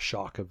with the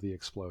shock of the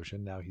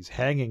explosion. Now he's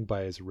hanging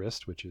by his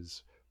wrist, which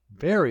is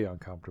very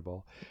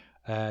uncomfortable.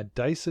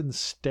 Dyson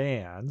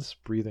stands,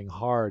 breathing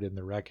hard in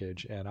the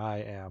wreckage, and I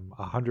am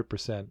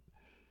 100%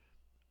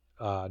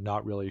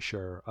 not really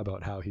sure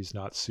about how he's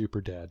not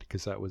super dead,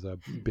 because that was a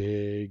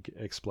big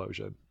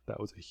explosion. That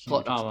was a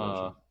huge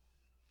explosion.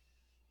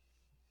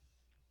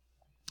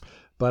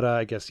 But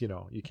I guess you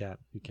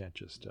can't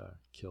just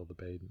kill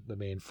the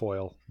main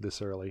foil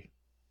this early.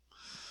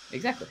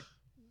 Exactly.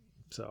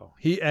 So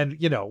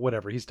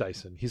whatever, he's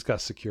Dyson. He's got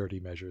security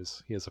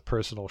measures. He has a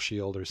personal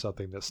shield or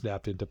something that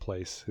snapped into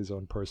place. His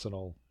own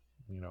personal,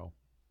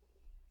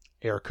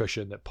 air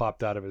cushion that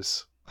popped out of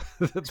his.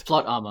 It's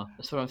plot armor.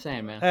 That's what I'm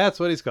saying, man. That's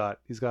what he's got.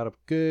 He's got a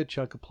good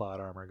chunk of plot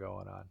armor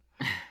going on.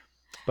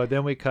 But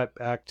then we cut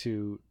back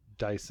to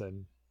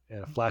Dyson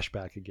in a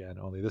flashback again,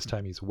 only this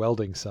time he's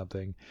welding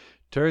something.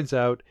 Turns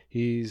out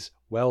he's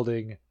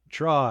welding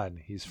Tron.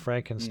 He's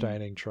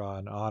Frankensteining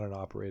Tron on an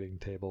operating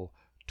table,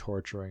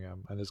 torturing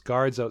him, and his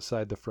guard's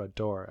outside the front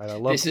door. And I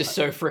love this is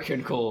so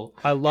freaking cool.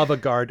 I love a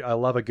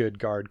good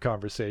guard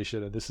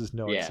conversation, and this is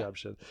no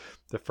exception.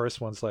 The first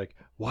one's like,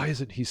 why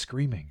isn't he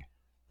screaming?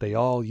 They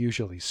all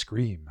usually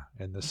scream.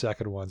 And the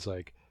second one's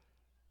like,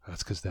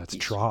 that's because that's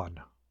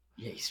Tron.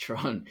 Yeah, he's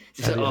Tron.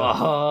 And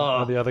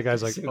the other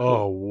guy's like, so cool.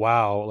 Oh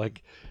wow,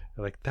 like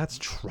that's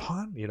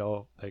Tron,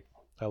 like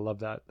I love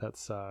that.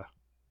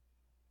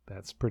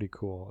 That's pretty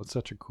cool. It's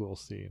such a cool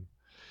scene.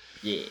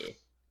 Yeah.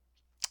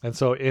 And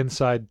so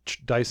inside,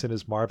 Dyson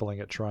is marveling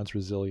at Tron's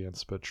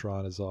resilience, but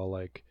Tron is all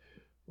like,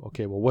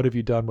 okay, well, what have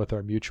you done with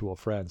our mutual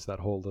friends, that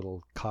whole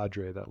little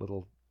cadre, that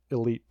little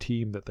elite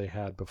team that they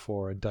had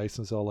before? And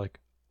Dyson's all like,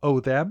 oh,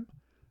 them?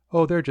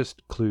 Oh, they're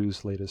just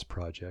Clue's latest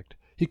project.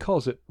 He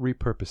calls it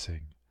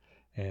repurposing.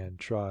 And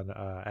Tron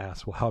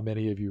asks, well, how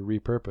many have you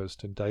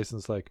repurposed? And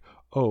Dyson's like,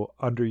 oh,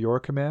 under your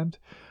command?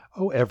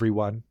 Oh,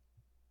 everyone.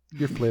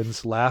 You're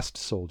Flynn's last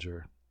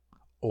soldier.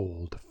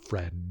 Old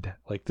friend.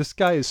 Like, this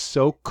guy is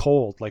so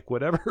cold, like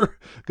whatever,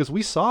 because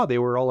we saw they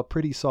were all a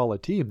pretty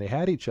solid team. They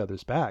had each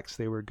other's backs.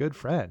 They were good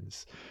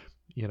friends,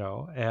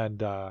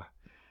 and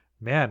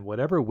man,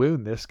 whatever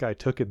wound this guy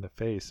took in the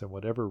face and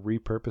whatever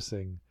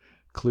repurposing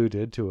Clue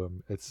did to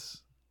him,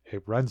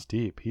 it runs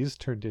deep. He's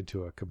turned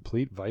into a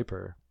complete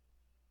viper.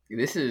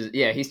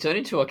 He's turned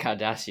into a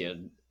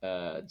Cardassian,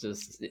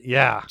 Just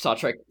Yeah. Star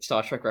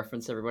Trek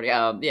reference, everybody.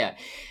 Yeah,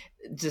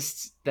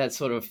 just that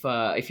sort of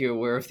if you're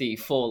aware of the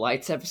Four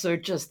Lights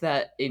episode, just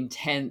that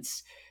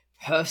intense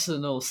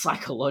personal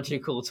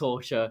psychological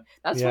torture.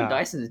 That's what Yeah.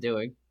 Dyson's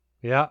doing.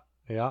 Yeah.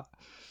 Yeah.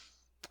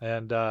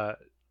 And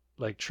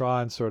like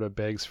Tron sort of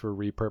begs for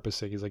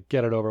repurposing. He's like,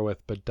 get it over with.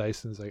 But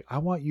Dyson's like, I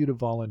want you to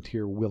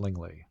volunteer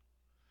willingly.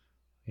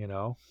 You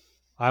know,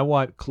 I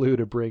want Clue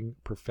to bring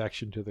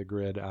perfection to the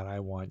grid, and I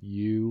want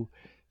you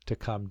to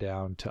come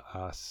down to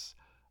us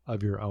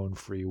of your own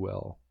free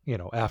will. You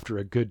know, after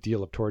a good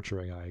deal of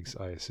torturing, I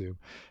assume.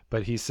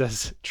 But he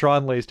says,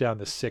 Tron lays down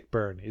the sick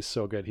burn. He's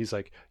so good. He's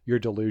like, you're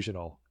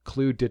delusional.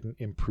 Clue didn't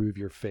improve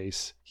your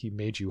face. He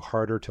made you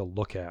harder to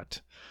look at.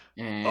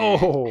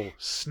 Oh,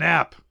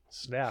 snap.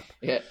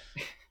 Yeah.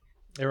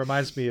 It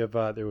reminds me of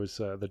there was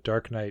the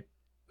Dark Knight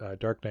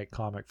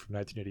comic from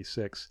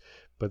 1986,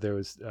 but there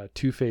was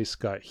Two-Face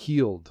got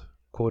healed,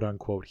 quote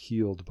unquote,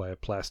 healed by a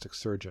plastic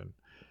surgeon.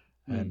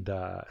 And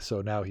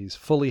so now he's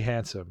fully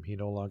handsome. He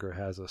no longer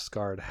has a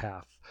scarred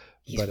half.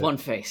 He's one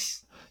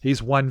face.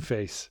 He's one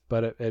face,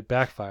 but it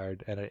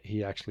backfired, and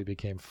he actually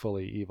became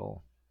fully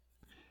evil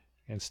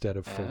instead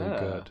of fully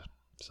good.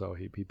 So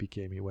he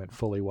went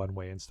fully one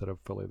way instead of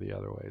fully the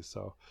other way.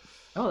 So,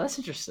 oh, that's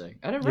interesting.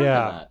 I didn't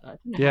remember that.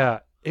 Yeah,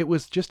 it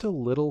was just a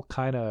little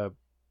kind of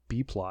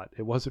B plot.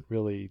 It wasn't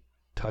really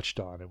touched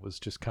on. It was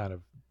just kind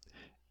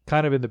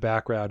of in the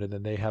background, and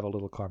then they have a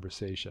little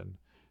conversation.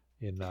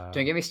 Don't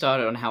get me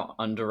started on how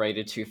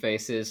underrated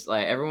Two-Face is.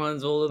 Like,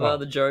 everyone's all about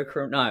the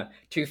Joker. No,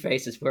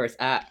 Two-Face is where it's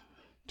at.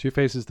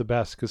 Two-Face is the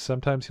best because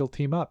sometimes he'll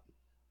team up.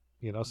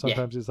 You know,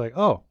 sometimes he's like,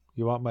 oh,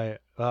 you want my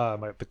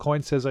the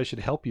coin says I should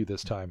help you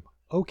this time.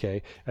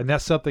 Okay. And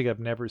that's something I've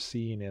never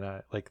seen in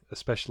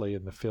especially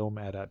in the film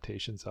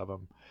adaptations of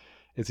him,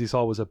 is he's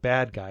always a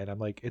bad guy. And I'm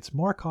like, it's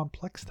more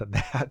complex than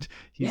that.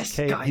 He's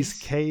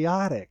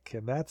chaotic.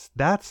 And that's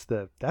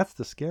the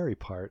scary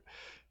part,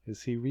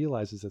 is he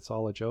realizes it's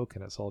all a joke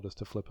and it's all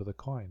just a flip of the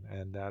coin.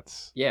 And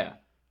that's... Yeah.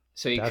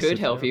 So he could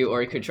help you,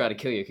 or he could try to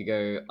kill you. It could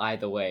go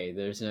either way.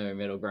 There's no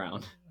middle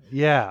ground.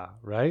 Yeah,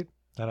 right?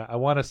 And I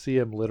want to see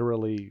him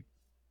literally...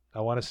 I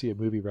want to see a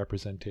movie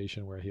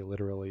representation where he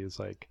literally is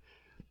like,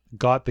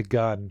 got the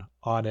gun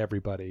on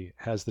everybody,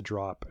 has the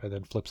drop, and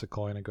then flips a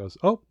coin and goes,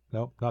 oh,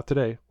 no, not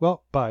today.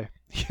 Well, bye.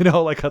 You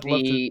know, like I'd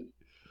love to...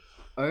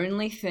 The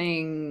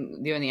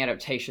only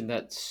adaptation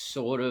that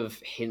sort of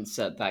hints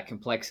at that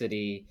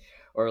complexity,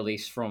 or at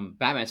least from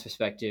Batman's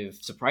perspective,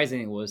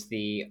 surprisingly, was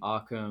the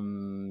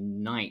Arkham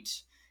Knight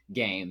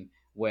game,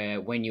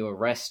 where when you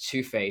arrest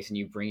Two-Face and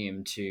you bring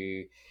him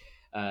to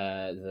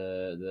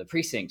the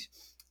precinct,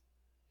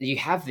 you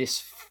have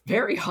this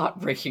very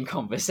heartbreaking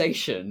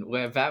conversation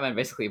where Batman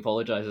basically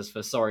apologizes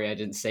for, sorry, I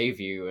didn't save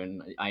you,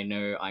 and I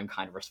know I'm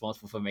kind of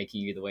responsible for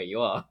making you the way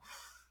you are.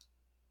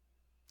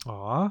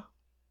 Aw.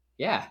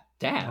 Yeah,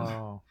 damn.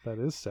 Oh, that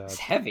is sad. It's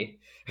heavy.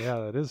 Yeah,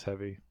 that is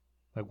heavy.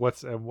 Like,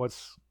 what's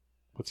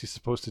he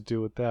supposed to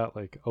do with that?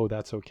 Like, oh,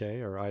 that's okay,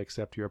 or I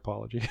accept your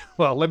apology.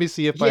 Well, let me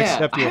see if I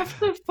accept you. I have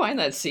to find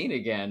that scene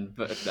again,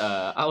 but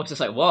I was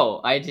just like, whoa,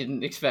 I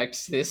didn't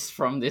expect this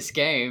from this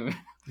game.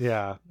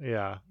 Yeah.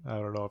 I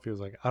don't know if he was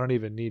like, I don't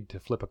even need to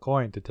flip a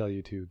coin to tell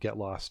you to get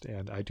lost,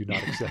 and I do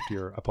not accept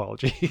your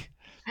apology.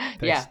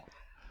 Yeah.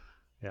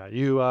 Yeah,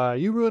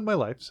 you ruined my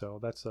life, so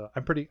that's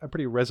I'm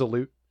pretty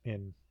resolute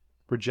in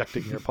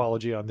rejecting your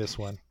apology on this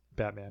one,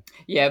 Batman.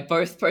 Yeah,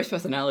 both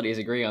personalities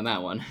agree on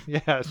that one.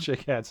 Yeah,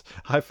 shake hands,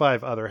 high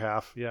five, other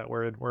half. Yeah,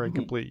 we're in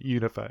complete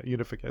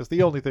unification. It's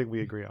the only thing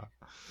we agree on.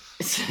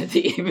 It's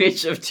the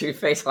image of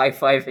Two-Face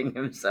high-fiving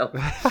himself.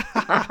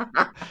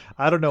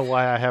 I don't know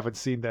why I haven't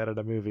seen that in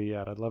a movie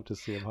yet. I'd love to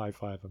see him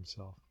high-five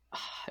himself.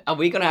 Are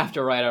we going to have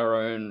to write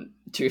our own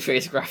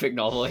Two-Face graphic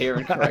novel here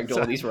and correct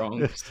all these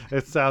wrongs?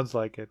 It sounds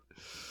like it.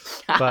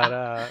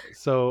 But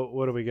so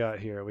what do we got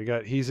here?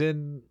 He's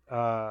in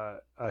so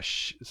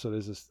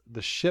there's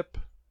the ship.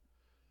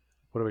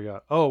 What do we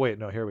got? Oh wait,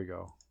 no, here we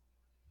go.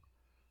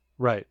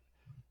 Right.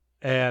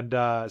 And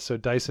so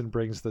Dyson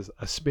brings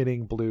a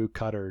spinning blue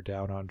cutter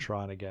down on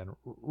Tron again,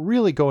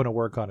 really going to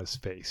work on his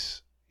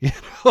face. You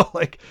know,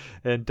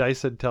 and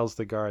Dyson tells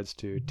the guards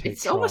to take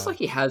It's Tron. almost like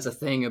he has a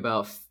thing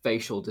about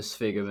facial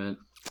disfigurement.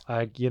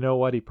 You know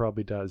what? He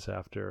probably does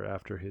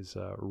after his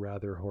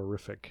rather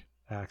horrific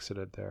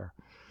accident there.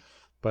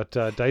 But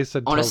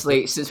Dyson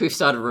honestly, since we've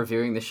started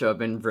reviewing the show, I've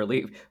been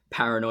really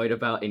paranoid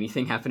about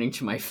anything happening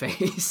to my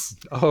face.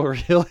 Oh,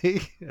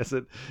 really? Has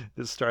it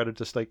started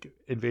just like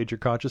invade your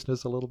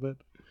consciousness a little bit?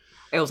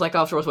 It was like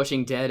after I was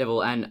watching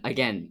Daredevil, and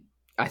again,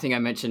 I think I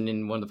mentioned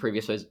in one of the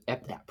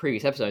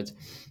previous episodes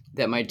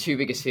that my two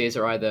biggest fears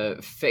are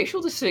either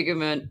facial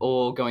disfigurement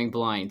or going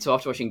blind. So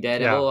after watching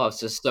Daredevil, I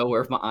was just so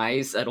aware of my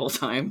eyes at all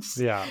times.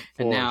 Yeah,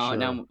 and now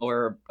I'm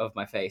aware of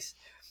my face.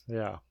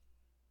 Yeah.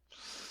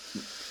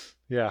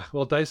 Yeah,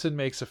 well, Dyson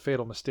makes a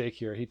fatal mistake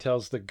here. He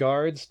tells the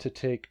guards to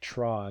take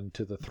Tron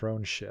to the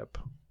throne ship,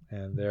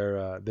 and they're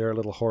a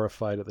little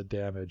horrified at the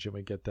damage, and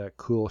we get that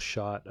cool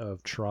shot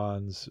of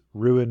Tron's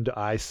ruined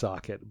eye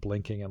socket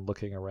blinking and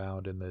looking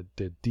around in the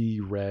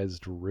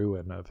de-resed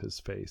ruin of his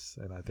face.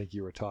 And I think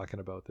you were talking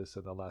about this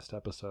in the last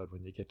episode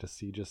when you get to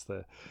see just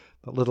the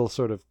little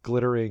sort of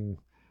glittering,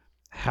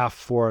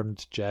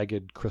 half-formed,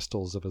 jagged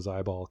crystals of his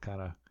eyeball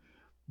kind of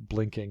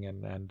blinking,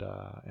 and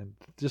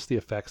just the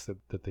effects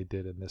that they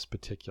did in this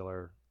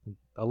particular.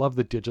 I love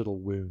the digital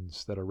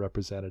wounds that are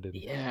represented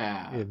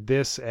in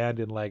this and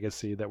in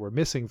Legacy that were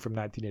missing from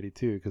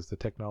 1982 because the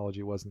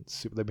technology wasn't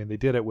super. I mean, they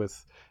did it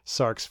with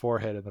Sark's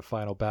forehead in the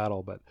final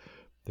battle, but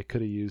they could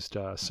have used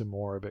some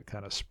more of it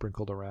kind of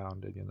sprinkled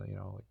around, and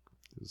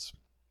that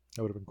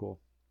would have been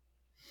cool.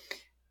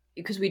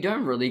 Because we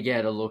don't really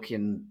get a look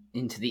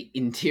into the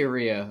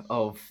interior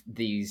of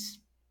these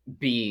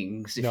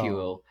beings, if you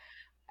will.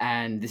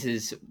 And this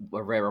is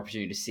a rare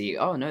opportunity to see,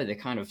 oh no, they're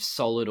kind of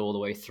solid all the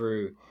way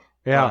through.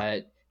 Yeah.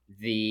 But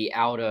the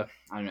outer,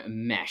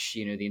 mesh,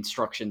 the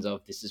instructions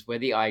of this is where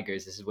the eye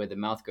goes, this is where the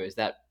mouth goes,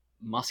 that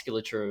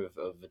musculature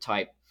of a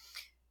type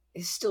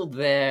is still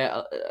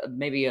there,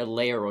 maybe a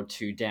layer or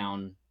two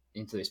down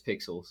into those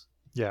pixels.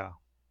 Yeah.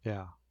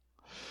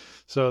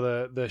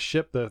 So the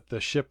ship with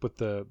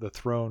the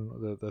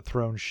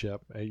throne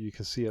ship, you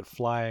can see it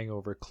flying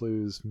over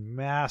Clu's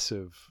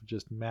massive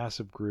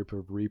group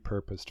of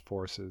repurposed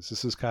forces.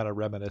 This is kind of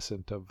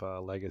reminiscent of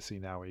Legacy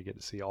now, where you get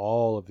to see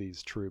all of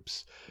these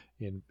troops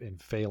in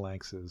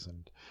phalanxes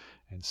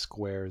and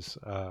squares,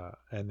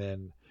 and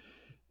then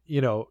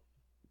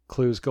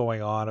Clu's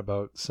going on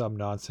about some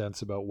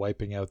nonsense about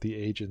wiping out the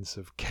agents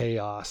of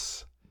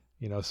chaos.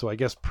 So I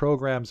guess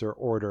programs are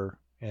order,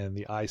 and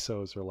the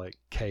ISOs are like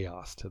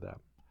chaos to them,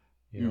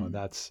 and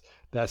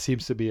that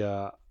seems to be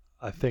a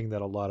thing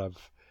that a lot of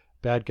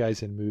bad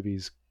guys in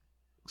movies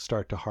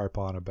start to harp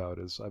on about.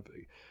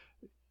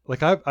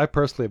 I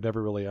personally have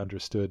never really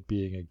understood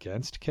being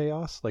against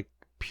chaos, like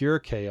pure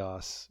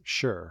chaos,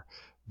 sure,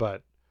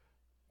 but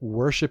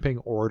worshiping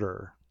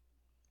order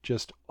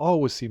just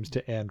always seems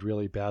to end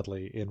really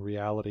badly in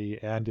reality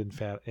and in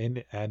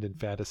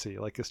fantasy.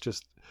 Like, it's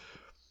just,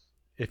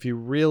 if you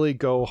really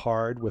go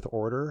hard with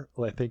order,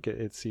 I think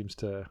it seems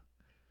to,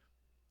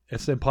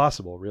 it's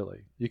impossible,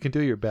 really. You can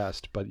do your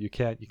best, but you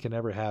can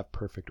never have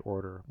perfect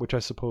order, which I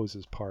suppose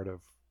is part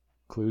of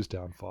Clu's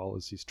downfall,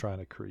 is he's trying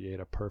to create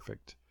a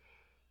perfect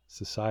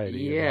society.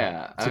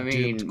 Yeah, it's a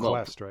doomed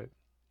quest, right?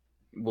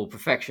 Well,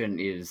 perfection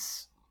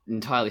is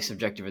entirely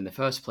subjective in the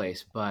first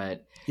place,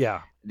 but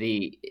yeah,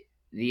 the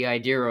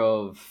idea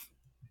of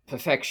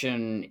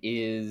perfection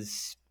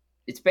is,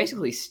 it's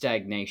basically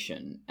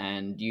stagnation,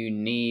 and you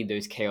need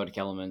those chaotic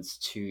elements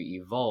to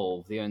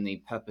evolve. The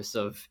only purpose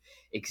of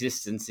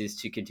existence is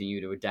to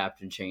continue to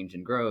adapt and change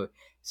and grow.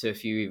 So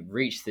if you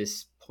reach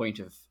this point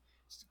of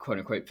quote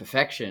unquote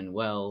perfection,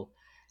 well,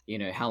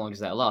 how long does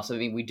that last? I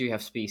mean, we do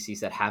have species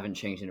that haven't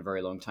changed in a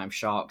very long time.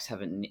 Sharks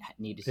haven't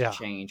needed to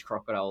change.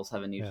 Crocodiles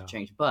haven't needed to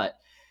change, but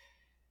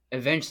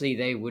eventually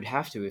they would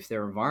have to if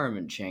their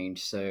environment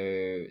changed.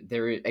 So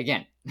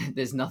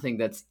there's nothing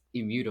that's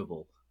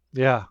immutable.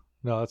 Yeah.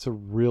 No, that's a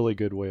really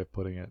good way of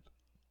putting it.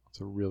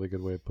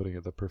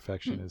 The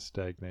perfection is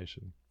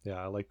stagnation. Yeah,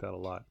 I like that a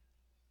lot.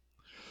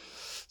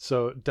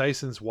 So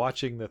Dyson's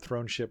watching the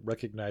throne ship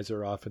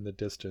recognizer off in the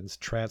distance,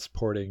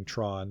 transporting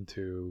Tron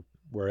to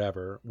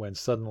wherever, when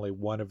suddenly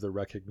one of the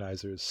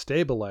recognizer's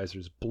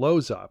stabilizers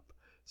blows up,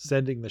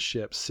 sending the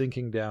ship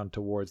sinking down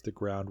towards the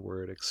ground,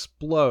 where it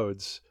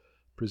explodes,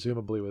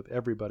 presumably with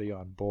everybody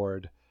on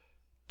board.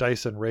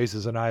 Dyson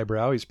raises an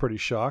eyebrow. He's pretty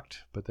shocked,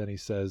 but then he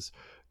says,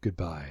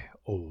 "Goodbye,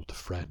 old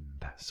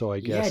friend." So I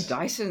guess... Yeah,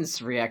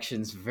 Dyson's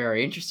reaction's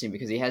very interesting,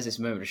 because he has this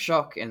moment of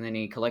shock, and then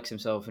he collects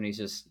himself, and he's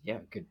just,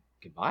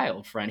 goodbye,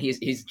 old friend.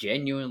 He's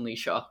genuinely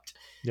shocked.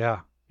 Yeah,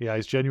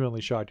 he's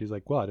genuinely shocked. He's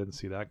like, well, I didn't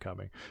see that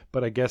coming.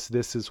 But I guess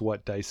this is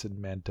what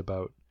Dyson meant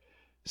about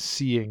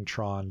seeing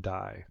Tron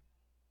die.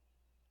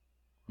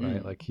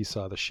 Right? Like, he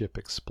saw the ship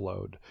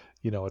explode.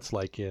 It's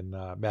like in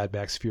Mad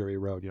Max Fury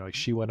Road. Like,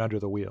 she went under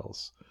the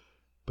wheels.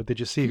 But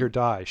did you see her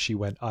die? She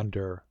went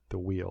under the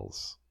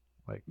wheels.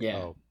 Like,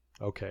 oh,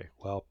 okay,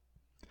 well,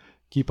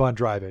 keep on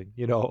driving.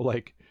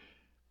 Like,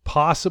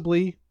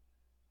 possibly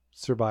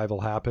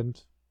survival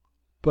happened,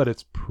 but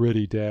it's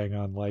pretty dang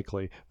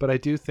unlikely. But I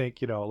do think,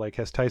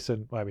 has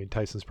Tyson... I mean,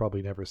 Tyson's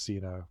probably never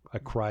seen a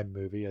crime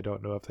movie. I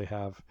don't know if they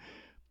have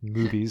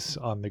movies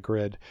on the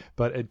grid.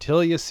 But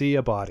until you see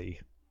a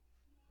body,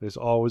 there's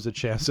always a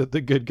chance that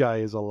the good guy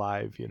is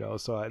alive,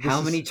 So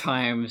how many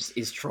times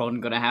is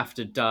Tron going to have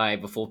to die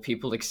before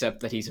people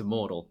accept that he's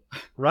immortal?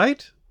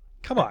 Right?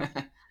 Come on.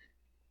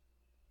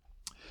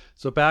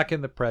 So back in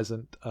the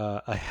present,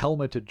 a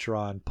helmeted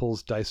Tron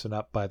pulls Dyson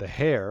up by the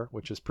hair,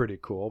 which is pretty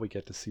cool. We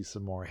get to see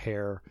some more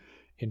hair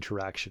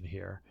interaction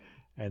here.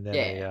 And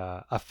then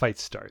a fight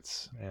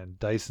starts, and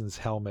Dyson's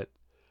helmet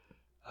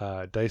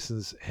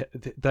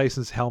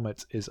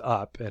is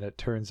up, and it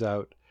turns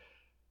out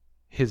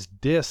his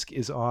disc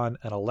is on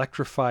an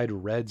electrified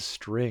red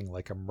string,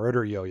 like a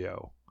murder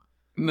yo-yo.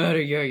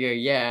 Murder Yo-Yo,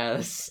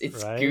 yes.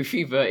 It's Right?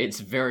 goofy, but it's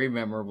very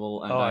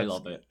memorable, and Oh, I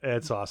love it.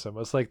 it's awesome.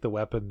 It's like the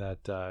weapon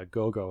that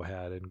Go-Go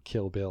had in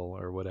Kill Bill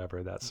or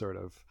whatever, that sort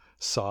of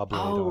saw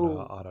blade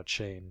Oh, on a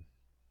chain.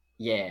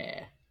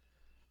 yeah.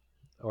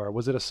 Or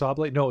was it a saw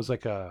blade? No, it was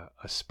like a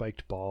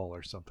spiked ball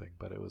or something,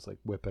 but it was like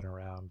whipping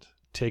around,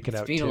 taking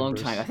It's out been a long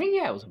time. I timbers. think,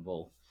 yeah, it was a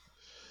ball.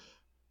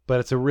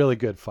 But it's a really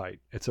good fight.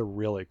 It's a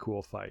really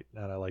cool fight,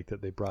 and I like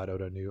that they brought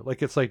out a new,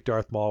 like, it's like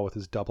Darth Maul with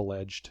his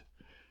double-edged,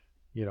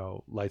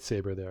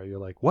 lightsaber. There, you're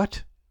like,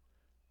 what?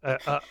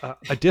 A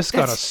disc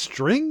on a That's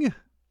string?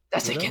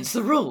 that's You know? against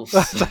the rules.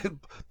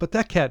 But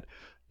that can't,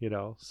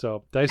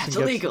 So That's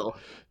illegal.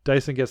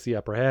 Dyson gets the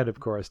upper hand, of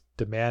course,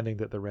 demanding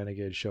that the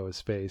renegade show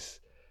his face.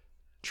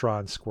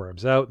 Tron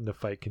squirms out, and the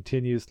fight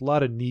continues. A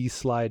lot of knee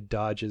slide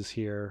dodges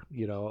here.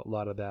 A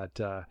lot of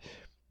that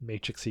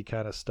Matrixy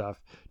kind of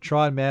stuff.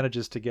 Tron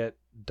manages to get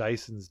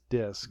Dyson's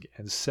disc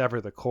and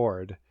sever the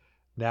cord.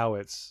 Now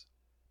it's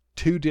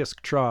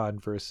 2-disc Tron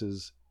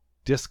versus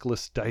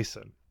discless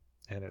Dyson,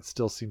 and it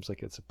still seems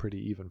like it's a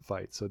pretty even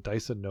fight. So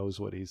Dyson knows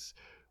what he's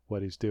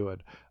doing.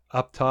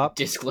 Up top,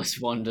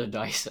 Discless Wonder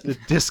Dyson. the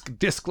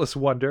discless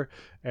wonder,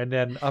 and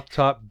then up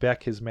top,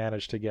 Beck has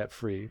managed to get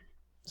free,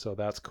 so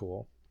that's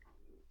cool.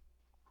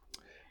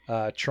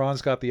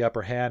 Tron's got the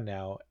upper hand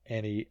now,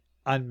 and he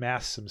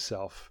unmasks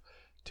himself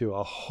to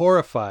a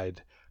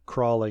horrified,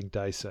 crawling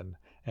Dyson.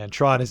 And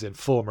Tron is in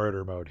full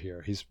murder mode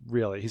here. He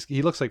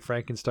looks like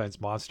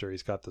Frankenstein's monster.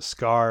 He's got the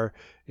scar,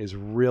 is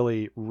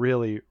really,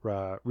 really,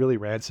 really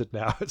rancid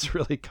now. It's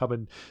really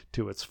coming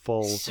to its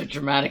full. So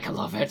dramatic, I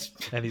love it.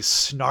 And he's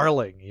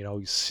snarling,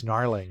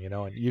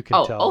 and you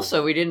can tell.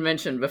 Also, we didn't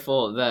mention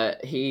before that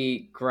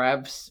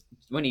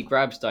when he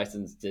grabs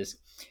Dyson's disc,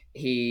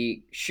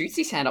 he shoots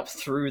his hand up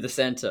through the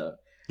center.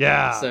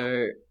 Yeah.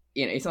 So,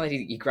 it's not like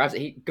he grabs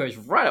it, he goes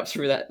right up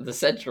through the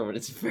center of it.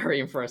 It's very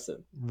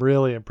impressive.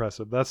 Really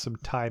impressive. That's some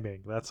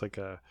timing. That's like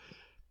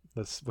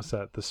what's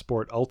that? The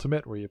Sport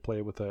Ultimate, where you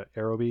play with a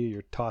aerobee,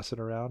 you're tossing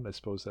around. I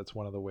suppose that's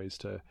one of the ways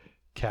to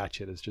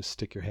catch it, is just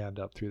stick your hand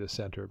up through the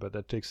center. But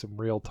that takes some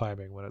real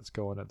timing when it's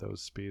going at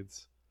those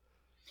speeds.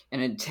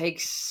 And it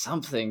takes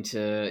something to,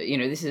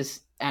 this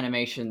is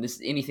animation,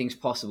 anything's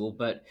possible,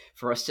 but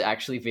for us to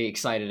actually be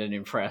excited and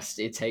impressed,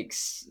 it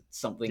takes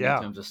something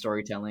in terms of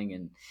storytelling,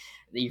 and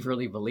you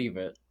really believe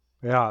it.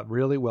 Yeah,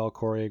 really well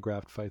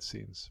choreographed fight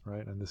scenes,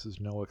 right? And this is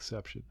no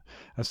exception.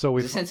 And so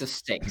There's a sense of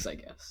stakes, I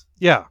guess.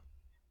 Yeah.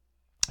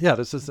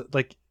 This is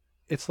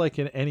it's like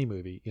in any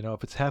movie,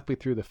 if it's halfway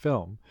through the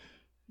film,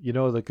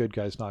 the good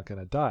guy's not going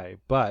to die.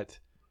 But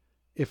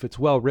if it's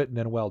well written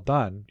and well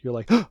done, you're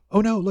like,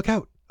 oh no, look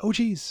out. Oh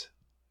geez.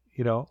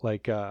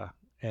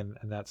 And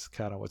that's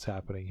kind of what's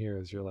happening here,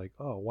 is you're like,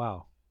 oh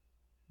wow,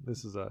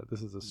 this is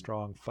a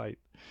strong fight.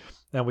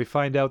 And we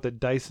find out that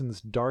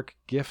Dyson's dark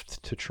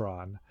gift to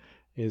Tron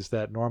is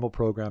that normal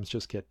programs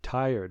just get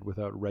tired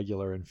without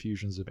regular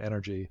infusions of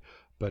energy,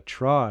 but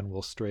Tron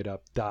will straight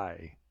up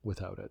die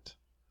without it.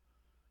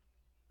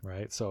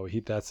 Right? So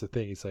that's the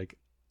thing. He's like,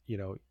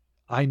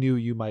 I knew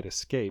you might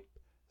escape,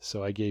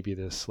 so I gave you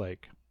this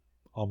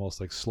almost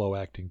like slow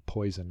acting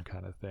poison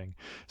kind of thing.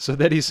 So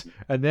that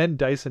and then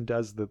Dyson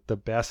does the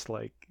best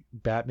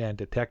Batman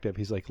detective.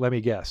 He's like, let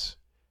me guess,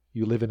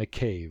 you live in a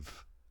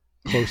cave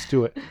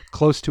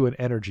close to an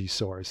energy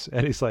source.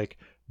 And he's like,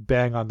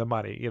 bang on the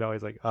money.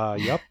 He's like,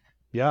 yep,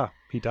 yeah,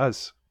 he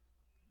does.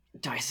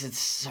 Dyson's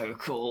so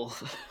cool.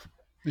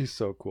 He's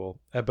so cool.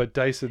 But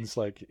Dyson's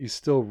he's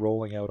still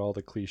rolling out all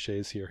the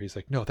cliches here. He's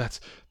like, no, that's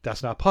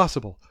not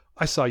possible.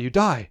 I saw you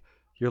die.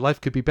 Your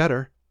life could be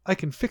better. I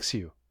can fix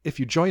you.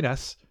 If you join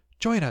us.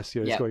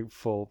 He's going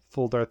full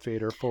Darth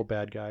Vader, full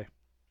bad guy.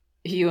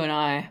 You and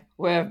I,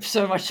 we're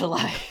so much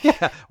alike.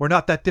 Yeah, we're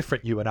not that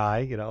different, you and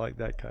I, like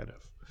that kind of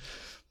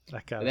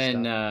stuff.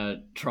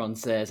 Then Tron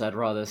says, I'd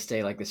rather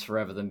stay like this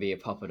forever than be a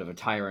puppet of a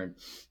tyrant.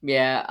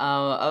 Yeah,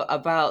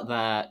 about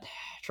that,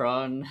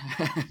 Tron.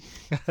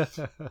 It's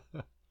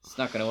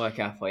not going to work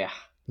out for you.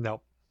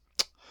 No.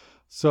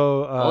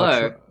 So,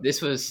 although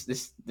this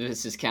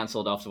is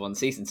cancelled after one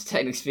season, so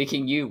technically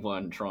speaking, you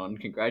won, Tron.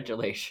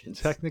 Congratulations.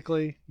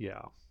 Technically,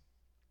 yeah.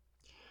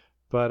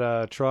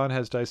 But Tron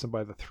has Dyson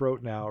by the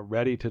throat now,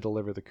 ready to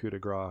deliver the coup de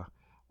grace,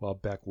 while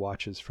Beck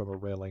watches from a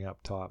railing up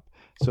top.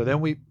 So then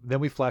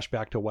we flash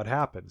back to what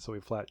happened. So we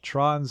flat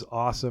Tron's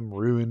awesome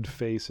ruined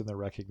face in the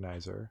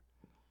recognizer,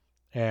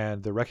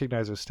 and the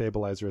recognizer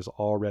stabilizer is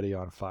already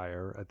on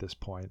fire at this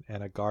point,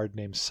 and a guard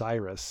named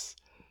Cyrus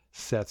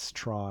sets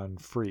Tron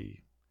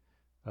free,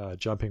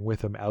 jumping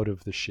with him out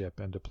of the ship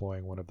and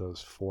deploying one of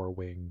those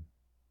 4-wing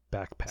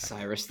backpacks.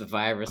 Cyrus the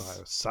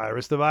Virus.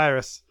 Cyrus the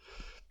Virus.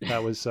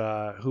 That was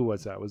who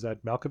was that? Was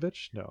that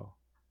Malkovich? No.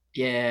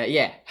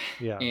 Yeah.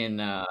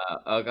 In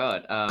oh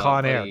god,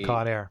 Con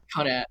Air.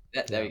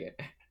 There we go.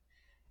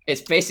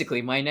 It's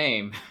basically my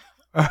name.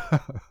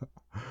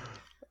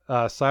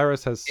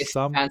 Cyrus has it's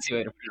some a fancy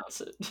way to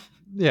pronounce it.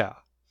 Yeah.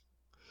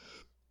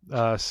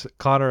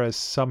 Connor has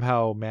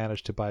somehow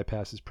managed to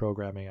bypass his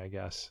programming, I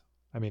guess.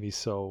 I mean, he's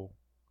still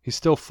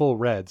full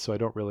red, so I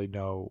don't really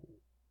know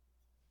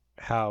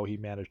how he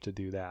managed to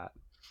do that.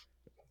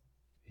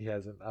 he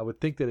hasn't. I would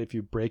think that if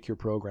you break your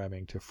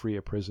programming to free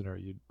a prisoner,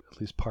 you'd at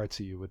least parts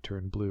of you would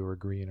turn blue or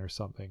green or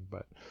something.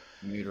 But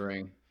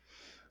Neutering.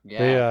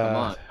 they, Yeah, come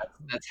on.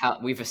 That's how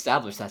we've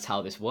established that's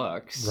how this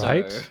works.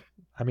 right? So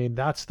I mean,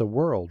 that's the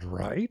world,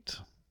 right?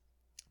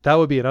 That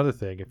would be another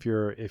thing.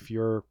 If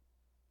your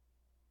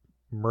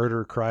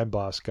murder crime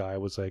boss guy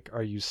was like,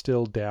 "Are you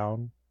still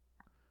down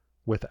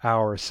with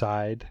our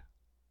side?"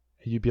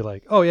 You'd be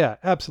like, "Oh yeah,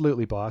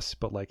 absolutely, boss."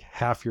 But like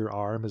half your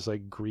arm is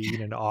like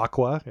green and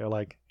aqua. You're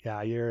like,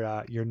 "Yeah,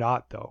 you're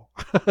not though,"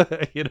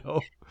 you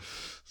know.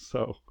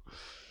 So,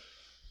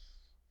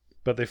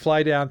 but they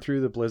fly down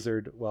through the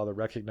blizzard while the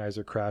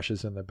recognizer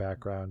crashes in the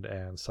background,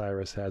 and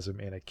Cyrus has him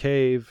in a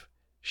cave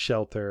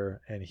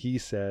shelter, and he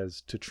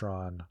says to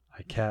Tron,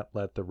 "I can't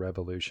let the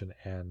revolution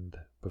end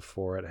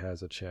before it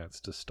has a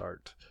chance to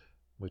start,"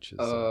 which is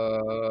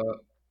a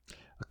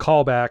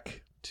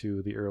callback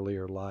to the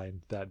earlier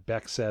line that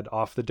Beck said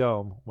off the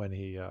dome when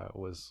he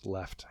was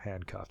left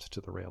handcuffed to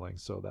the railing.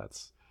 So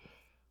that's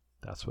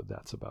what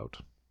that's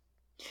about.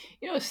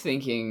 you know, I was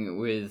thinking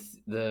with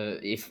the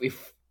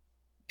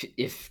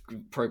if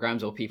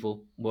programs or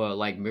people were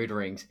like mood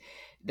rings,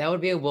 that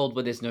would be a world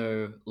where there's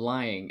no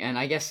lying. And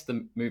I guess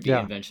the movie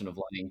Yeah. Invention of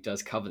Lying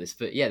does cover this.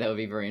 But yeah, that would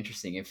be very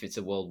interesting if it's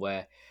a world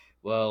where,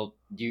 well,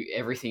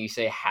 everything you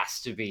say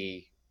has to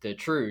be the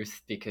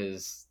truth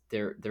because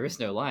there is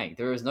no lying.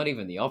 There is not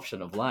even the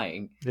option of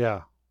lying.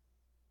 Yeah.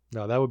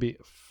 No, that would be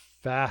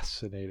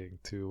fascinating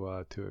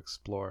to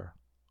explore.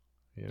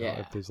 You know, Yeah.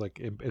 if there's like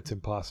it's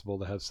impossible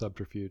to have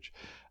subterfuge.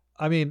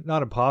 I mean,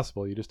 not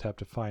impossible. You just have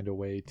to find a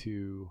way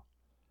to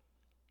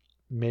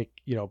make,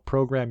 you know,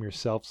 program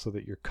yourself so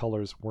that your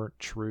colors weren't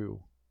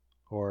true,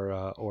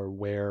 or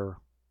wear.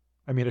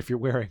 I mean, if you're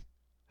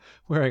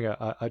wearing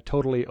a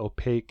totally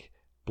opaque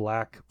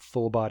black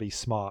full body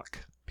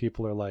smock,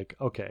 people are like,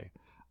 okay,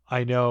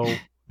 I know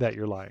that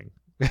you're lying.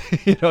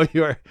 You know,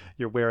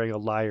 you're wearing a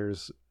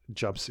liar's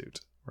jumpsuit,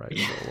 right?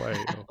 So why,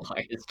 you know.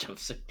 Liar's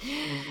jumpsuit.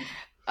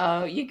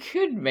 You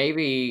could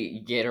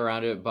maybe get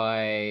around it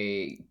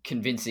by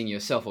convincing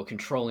yourself or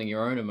controlling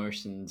your own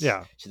emotions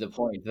Yeah, to the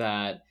point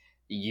that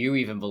you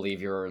even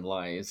believe your own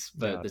lies.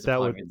 But yeah, there's a that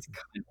part would of it that's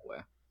kind of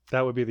aware.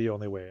 that would be the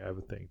only way, I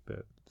would think,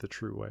 the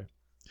true way.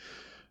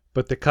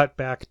 But the cut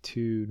back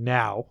to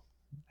now,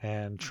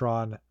 and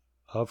Tron,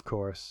 of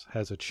course,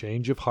 has a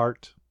change of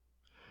heart,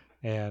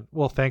 and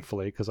well,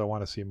 thankfully, because I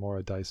want to see more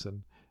of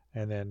Dyson.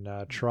 And then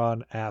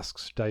Tron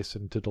asks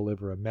Dyson to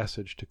deliver a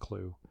message to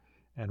Clue,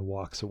 and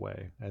walks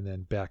away. And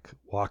then Beck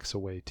walks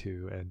away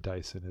too, and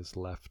Dyson is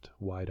left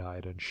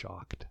wide-eyed and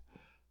shocked.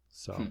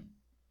 So.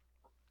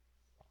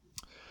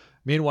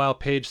 Meanwhile,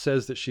 Paige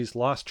says that she's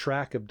lost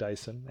track of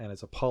Dyson and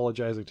is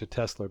apologizing to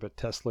Tesla, but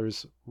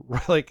Tesler's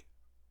like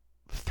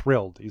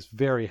thrilled. He's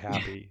very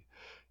happy.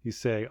 He's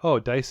saying, "Oh,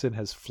 Dyson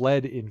has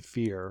fled in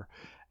fear."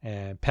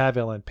 And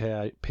Pavel and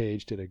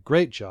Paige did a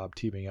great job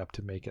teaming up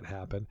to make it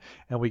happen.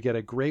 And we get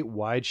a great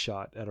wide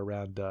shot at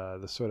around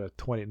the sort of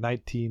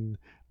 19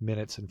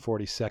 minutes and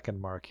 40-second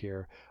mark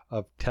here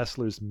of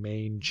Tesler's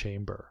main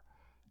chamber.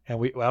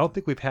 And I don't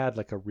think we've had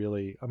like a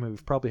really, I mean,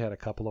 we've probably had a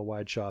couple of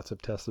wide shots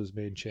of Tesla's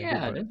main chamber.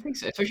 Yeah, I don't think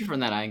so, especially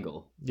from that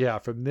angle. Yeah,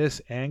 from this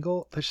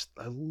angle,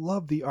 I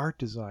love the art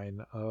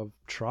design of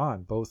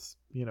Tron, both,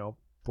 you know,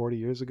 40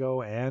 years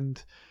ago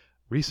and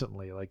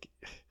recently. Like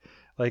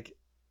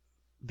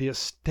the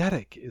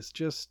aesthetic is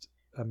just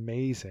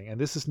amazing,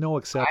 and this is no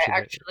exception. I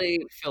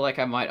actually feel like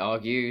I might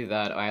argue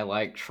that I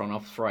like Tron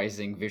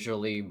Uprising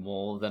visually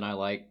more than I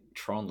like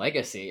Tron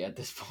Legacy at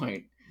this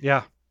point.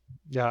 Yeah,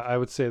 I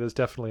would say there's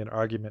definitely an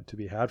argument to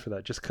be had for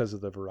that, just because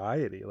of the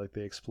variety. Like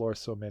they explore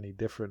so many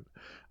different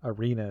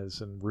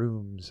arenas and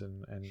rooms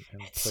and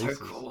It's places.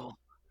 so cool.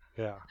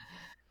 Yeah.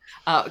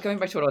 Going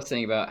back to what I was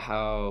saying about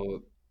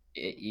how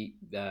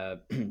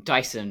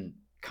Dyson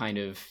kind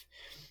of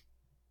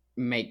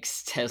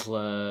makes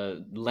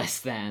Tesla less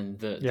than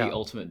the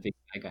ultimate big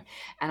bad guy,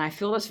 and I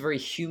feel that's very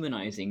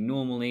humanizing.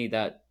 Normally,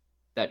 that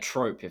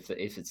trope, if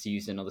it's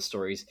used in other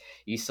stories,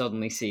 you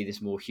suddenly see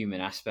this more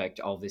human aspect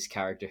of this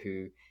character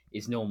who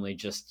is normally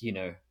just, you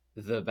know,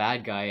 the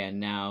bad guy, and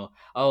now,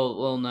 oh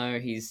well, no,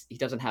 he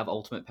doesn't have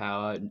ultimate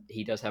power.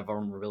 He does have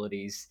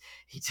vulnerabilities.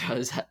 He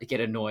does get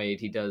annoyed.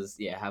 He does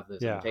have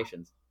those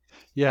limitations.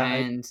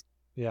 And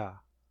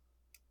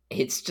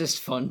it's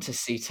just fun to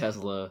see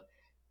Tesla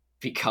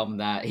become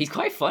that. He's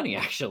quite funny,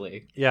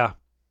 actually. Yeah.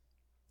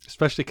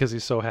 Especially because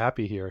he's so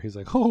happy here. He's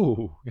like,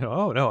 oh, you know,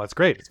 oh no, it's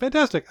great. It's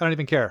fantastic. I don't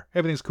even care.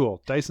 Everything's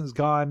cool. Dyson's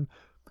gone.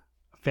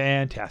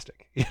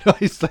 Fantastic. You know,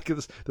 he's like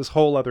this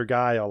whole other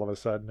guy all of a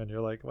sudden, and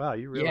you're like, wow,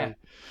 you're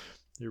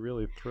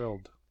really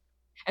thrilled.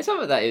 And some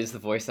of that is the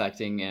voice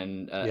acting,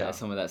 and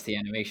some of that's the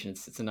animation.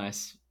 It's a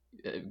nice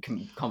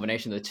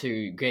combination of the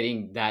two,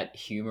 getting that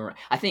humor.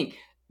 I think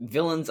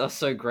villains are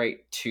so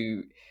great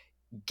to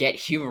get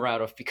humor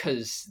out of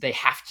because they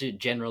have to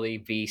generally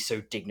be so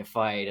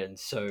dignified and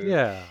so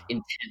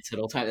intense at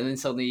all times, and then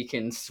suddenly you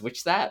can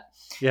switch that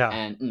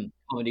and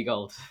comedy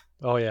gold.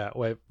 Oh yeah,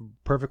 wait,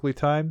 perfectly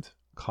timed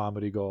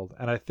comedy gold.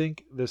 And I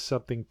think there's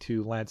something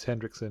to Lance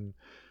Hendrickson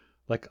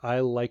Like I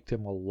liked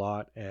him a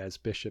lot as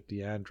Bishop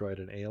the Android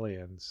in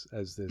Aliens,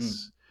 as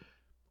this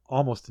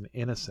almost an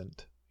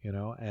innocent,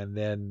 and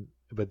then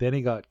but then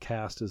he got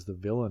cast as the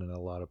villain in a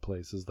lot of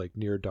places like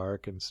Near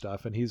Dark and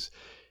stuff, and he's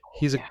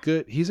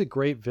a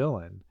great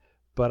villain,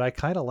 but I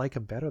kind of like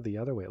him better the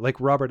other way. Like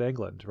Robert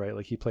Englund, right?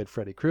 Like he played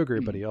Freddy Krueger,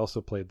 but he also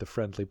played the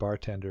friendly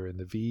bartender in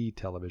the V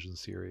television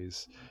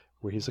series,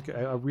 where he's like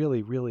a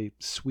really, really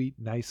sweet,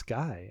 nice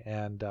guy.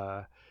 And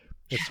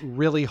it's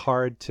really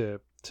hard to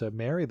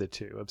marry the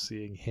two, of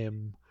seeing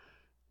him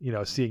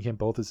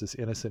both as this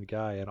innocent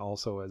guy and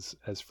also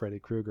as Freddy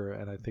Krueger.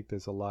 And I think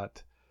there's a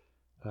lot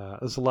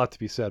to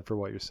be said for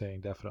what you're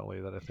saying.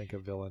 Definitely, that I think a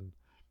villain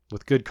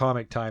with good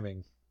comic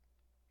timing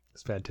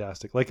is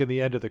fantastic. Like in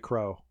the end of The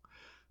Crow,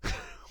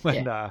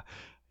 when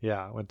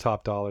when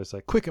Top Dollar's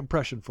like, quick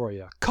impression for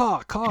you,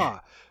 caw,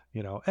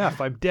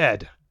 F, I'm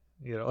dead.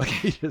 Like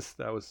he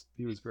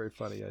was very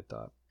funny. I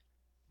thought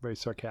very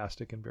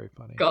sarcastic and very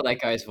funny. God, that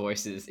guy's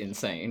voice is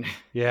insane.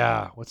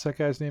 Yeah, what's that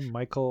guy's name?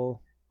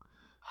 Michael.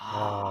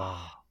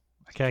 I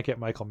can't get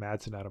Michael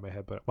Madsen out of my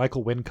head, but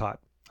Michael Wincott.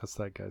 That's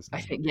that guy's name.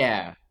 I think,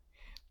 yeah.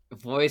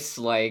 Voice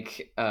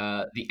like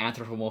the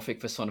anthropomorphic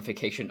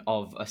personification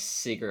of a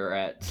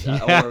cigarette. Or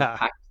a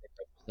pack of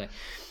cigarettes.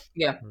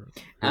 Yeah.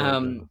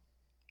 And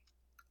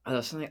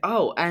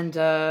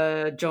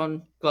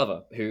John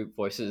Glover, who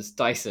voices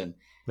Dyson.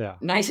 Yeah.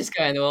 Nicest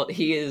guy in the world.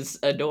 He is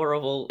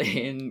adorable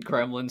in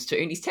Gremlins 2.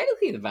 And he's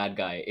technically the bad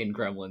guy in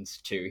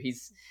Gremlins 2.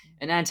 He's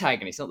an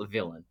antagonist, not the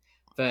villain.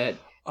 But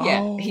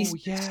he's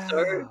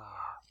so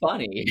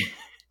funny.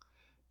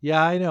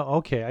 Yeah, I know.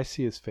 Okay, I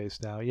see his face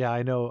now. Yeah,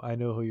 I know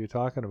who you're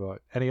talking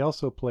about. And he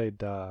also played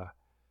the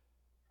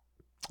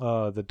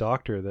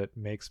doctor that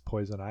makes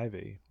Poison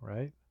Ivy,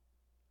 right?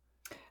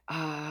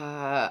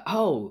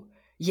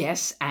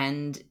 Yes,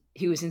 and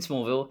he was in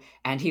Smallville,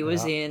 and he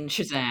was in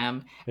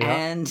Shazam,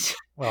 and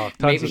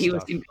maybe he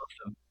was in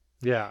Gotham.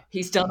 Yeah.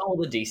 He's done all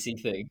the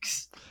DC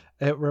things.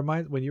 It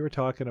reminds, when you were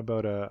talking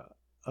about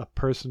a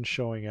person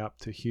showing up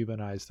to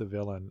humanize the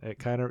villain, it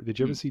kind of, did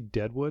you ever see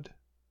Deadwood?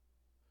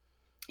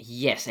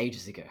 Yes,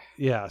 ages ago.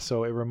 Yeah,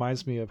 so it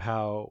reminds me of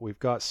how we've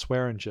got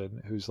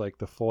Swearingen, who's like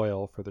the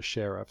foil for the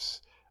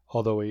sheriffs,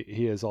 although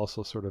he is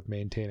also sort of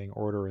maintaining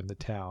order in the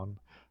town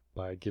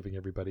by giving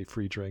everybody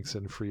free drinks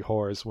and free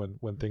whores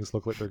when things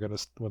look like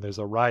when there's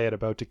a riot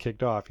about to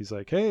kick off. He's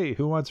like, hey,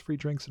 who wants free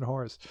drinks and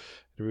whores?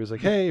 And he was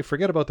like, hey,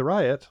 forget about the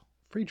riot,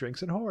 free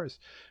drinks and whores.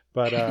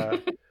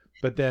 But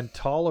but then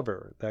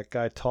that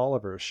guy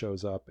Tolliver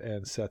shows up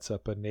and sets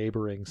up a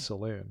neighboring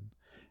saloon.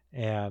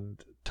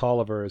 And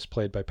Tolliver is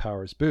played by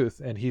Powers Booth,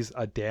 and he's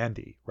a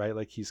dandy, right?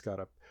 Like he's got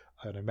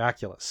an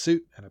immaculate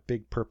suit and a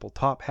big purple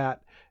top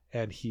hat,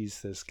 and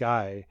he's this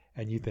guy,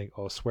 and you think,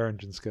 oh,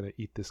 Swearingen's going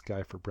to eat this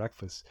guy for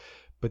breakfast.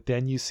 But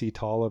then you see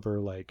Tolliver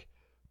like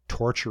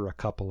torture a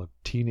couple of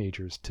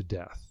teenagers to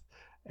death.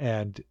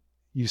 And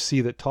you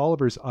see that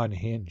Tolliver's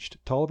unhinged.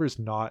 Tolliver's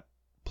not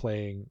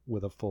playing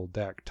with a full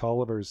deck.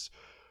 Tolliver's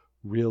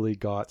really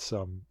got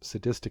some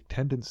sadistic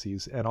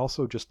tendencies, and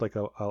also just like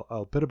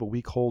a bit of a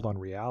weak hold on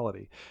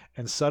reality.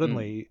 And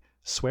suddenly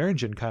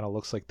Swearingen kind of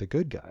looks like the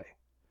good guy,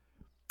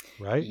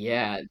 right?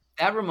 Yeah,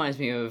 that reminds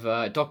me of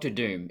Doctor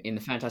Doom in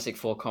the Fantastic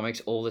Four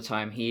comics all the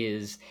time.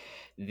 He's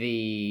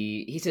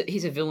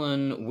a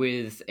villain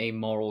with a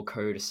moral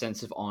code, a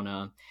sense of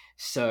honor.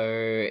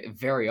 So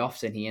very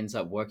often he ends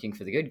up working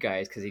for the good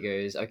guys because he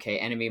goes, okay,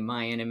 enemy,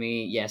 my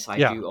enemy. Yes, I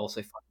do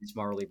also find this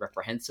morally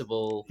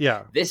reprehensible.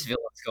 Yeah. This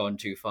villain's gone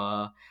too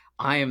far.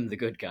 I am the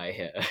good guy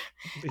here.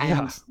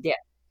 And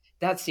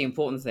that's the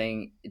important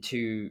thing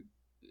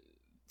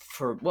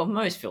for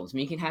most films. I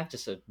mean, you can have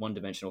just a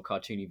one-dimensional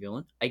cartoony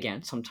villain.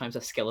 Again, sometimes a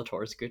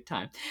Skeletor is a good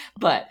time.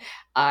 But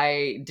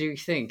I do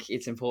think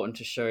it's important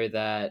to show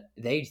that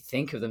they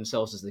think of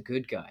themselves as the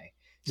good guy.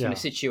 So in a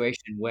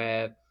situation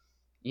where,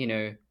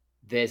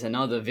 there's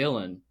another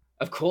villain,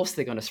 of course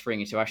they're going to spring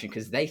into action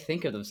because they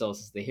think of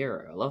themselves as the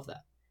hero. I love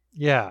that.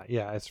 Yeah,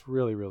 it's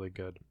really, really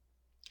good.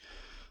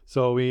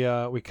 So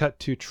we cut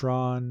to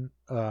Tron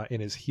in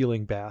his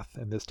healing bath,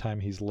 and this time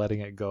he's letting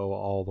it go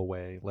all the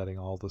way, letting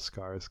all the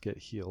scars get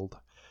healed.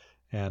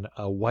 And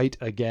White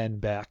again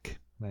back,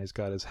 and he's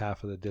got his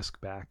half of the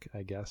disc back,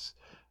 I guess,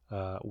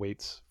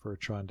 waits for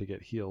Tron to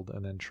get healed,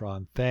 and then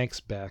Tron thanks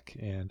Beck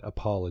and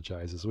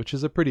apologizes, which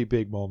is a pretty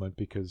big moment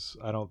because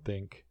I don't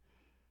think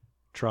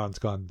Tron's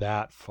gone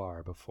that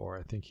far before.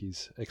 I think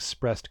he's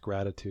expressed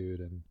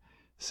gratitude and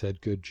said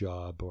good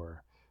job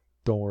or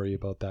don't worry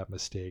about that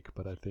mistake,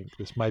 but I think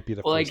this might be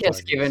the first I guess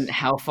time given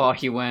how far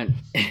he went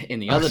in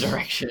the other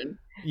direction,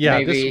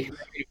 maybe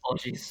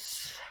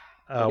apologies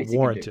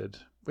warranted.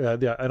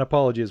 An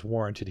apology is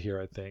warranted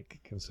here, I think,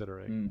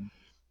 considering.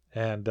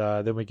 And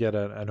then we get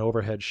an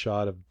overhead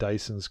shot of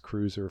Dyson's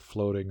cruiser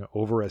floating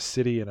over a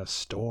city in a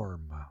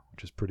storm,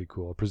 which is pretty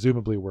cool,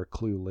 presumably where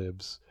Clue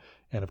lives.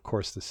 And of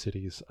course, the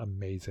city is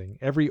amazing.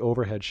 Every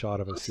overhead shot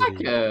of a city.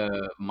 It's like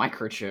a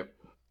microchip.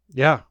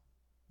 Yeah,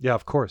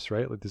 of course,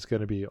 right? Like there's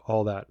going to be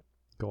all that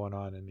going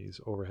on in these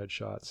overhead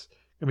shots.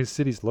 I mean,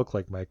 cities look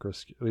like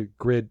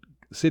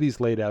cities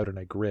laid out in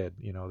a grid.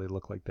 They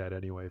look like that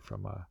anyway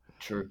from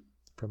True.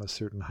 from a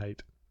certain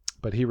height.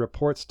 But he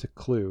reports to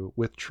Clue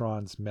with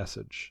Tron's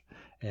message.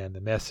 And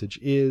the message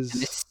And is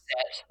this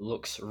set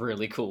looks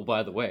really cool,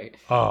 by the way.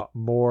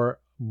 more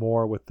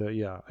with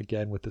the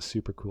again with the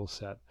super cool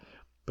set.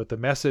 But the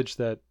message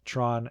that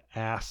Tron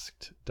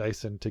asked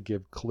Dyson to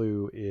give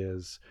Clue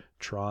is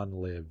Tron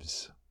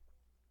lives.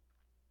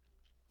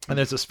 And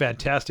there's this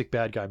fantastic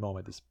bad guy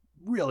moment, this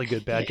really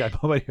good bad guy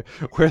moment here,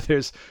 where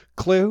there's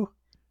Clue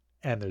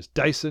and there's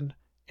Dyson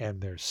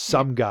and there's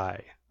some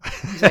guy.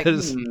 He's like,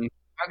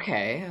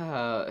 okay,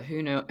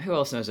 who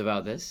else knows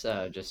about this?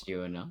 Just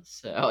you and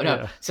us. Oh no.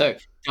 Yeah. So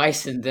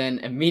Dyson then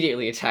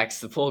immediately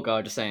attacks the poor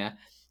guard, just saying,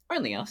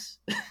 only us.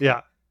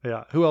 Yeah.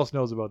 Who else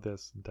knows about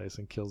this? And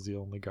Dyson kills the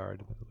only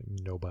guard.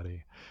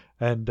 Nobody.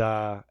 And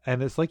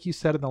it's like you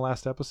said in the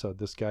last episode,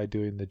 this guy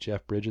doing the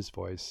Jeff Bridges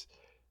voice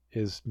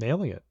is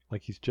nailing it.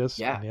 Like he's just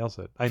nails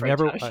it.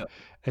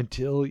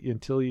 Until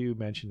you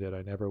mentioned it,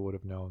 I never would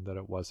have known that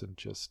it wasn't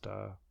just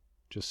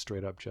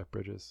straight up Jeff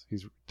Bridges.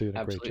 He's doing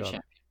a great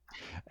job.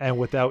 And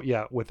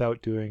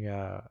without doing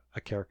a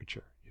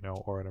caricature,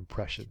 or an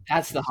impression.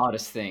 That's the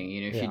hardest thing,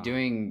 if you're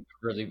doing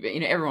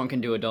really, everyone can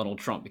do a Donald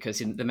Trump because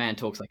the man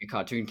talks like a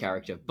cartoon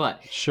character,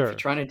 but sure, if you're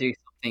trying to do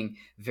something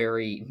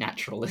very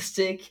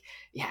naturalistic,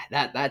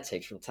 that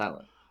takes real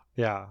talent.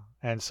 Yeah,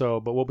 and so,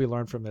 but what we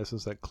learned from this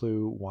is that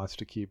Clue wants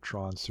to keep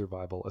Tron's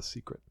survival a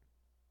secret.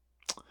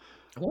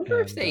 I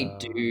wonder if they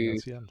do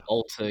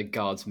alter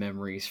guards'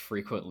 memories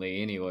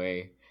frequently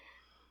anyway.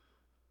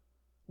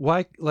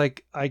 Why,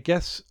 I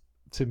guess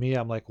to me,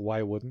 I'm like,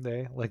 why wouldn't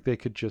they? Like, they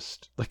could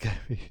just, it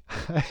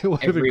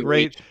would have been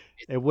great.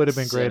 It would have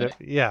been great if,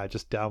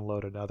 just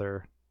download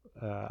another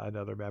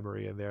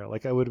memory in there.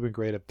 Like, it would have been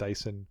great if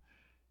Dyson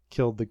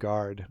killed the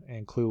guard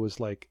and Clue was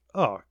like,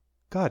 oh,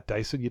 God,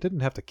 Dyson, you didn't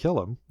have to kill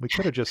him. We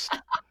could have just,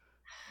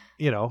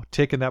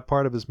 taken that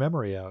part of his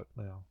memory out.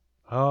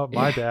 Oh,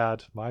 my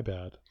bad.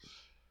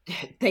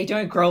 They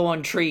don't grow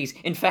on trees.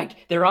 In fact,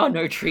 there are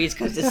no trees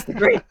because it's the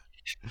grid.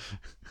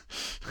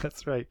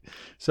 That's right.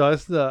 So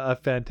this is a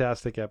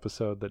fantastic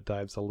episode that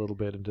dives a little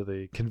bit into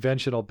the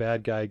conventional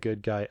bad guy,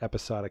 good guy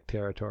episodic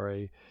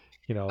territory.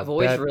 I've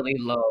always really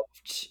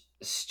loved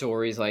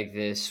stories like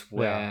this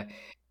where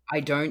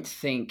I don't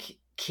think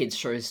kids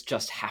shows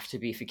just have to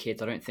be for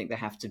kids. I don't think they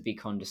have to be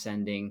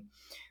condescending.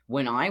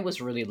 When I was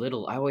really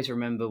little, I always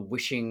remember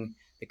wishing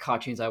the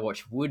cartoons I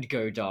watched would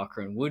go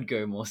darker and would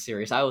go more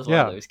serious. I was one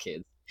of those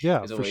kids. Yeah,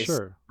 I was for always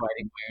sure.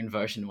 writing my own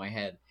version in my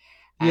head.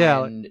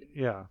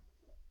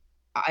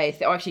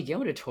 Actually,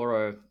 Guillermo del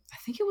Toro, I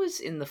think it was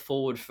in the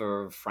forward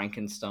for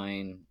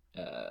Frankenstein,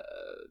 a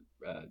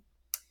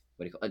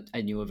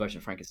newer version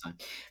of Frankenstein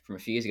from a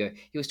few years ago.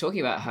 He was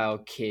talking about how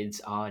kids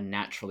are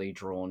naturally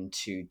drawn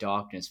to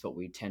darkness, but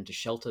we tend to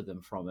shelter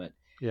them from it.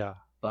 Yeah.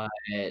 But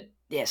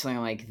something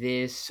like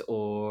this,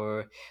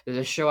 or there's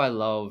a show I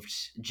loved,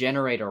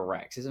 Generator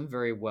Rex. Isn't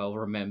very well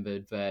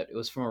remembered, but it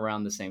was from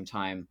around the same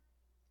time.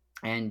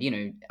 And,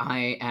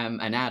 I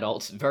am an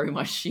adult, very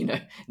much,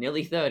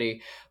 nearly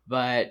 30,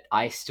 but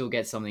I still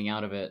get something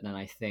out of it. And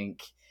I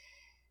think,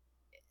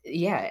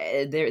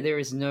 there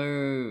is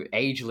no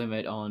age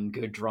limit on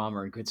good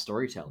drama and good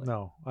storytelling.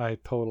 No, I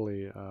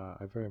totally,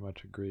 I very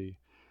much agree.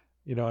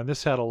 And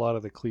this had a lot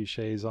of the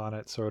cliches on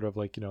it, sort of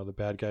like, the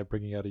bad guy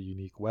bringing out a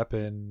unique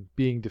weapon,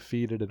 being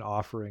defeated and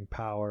offering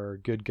power,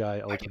 good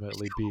guy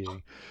ultimately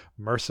being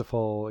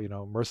merciful,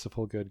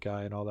 merciful good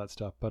guy and all that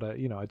stuff. But,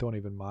 I don't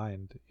even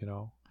mind,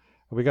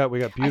 We got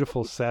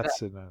beautiful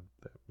sets in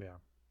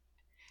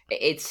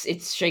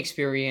It's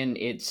Shakespearean,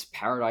 it's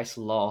Paradise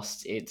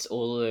Lost, it's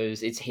all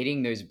those, it's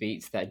hitting those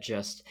beats that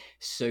just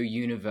so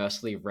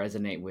universally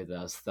resonate with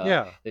us.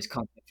 This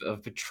concept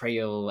of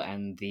betrayal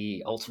and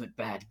the ultimate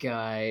bad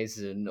guys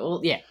and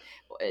all.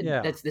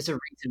 There's a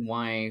reason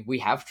why we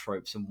have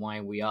tropes and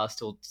why we are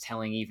still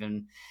telling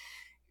even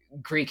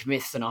Greek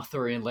myths and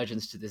Arthurian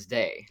legends to this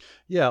day.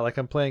 Yeah, like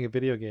I'm playing a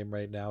video game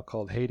right now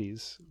called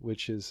Hades,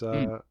 which is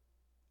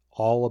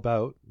all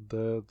about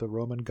the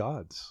Roman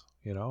gods,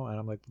 and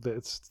I'm like,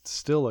 it's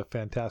still a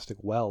fantastic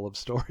well of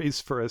stories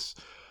for us,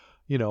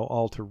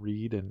 all to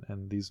read,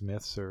 and these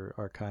myths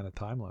are kind of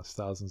timeless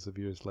thousands of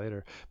years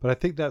later. But I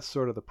think that's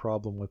sort of the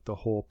problem with the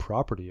whole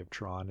property of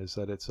Tron, is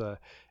that it's an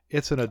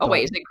adult... Oh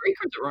wait, is it Greek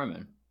or is it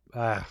Roman?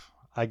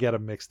 I get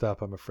them mixed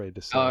up, I'm afraid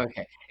to say. Oh,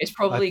 okay. It's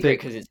probably Greek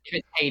because if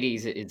it's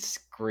Hades, it's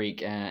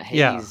Greek.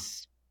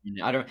 Hades...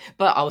 I don't,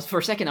 but I was for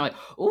a second. I'm like,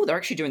 oh, they're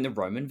actually doing the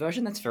Roman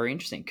version. That's very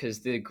interesting because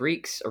the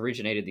Greeks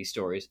originated these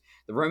stories.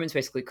 The Romans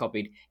basically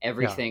copied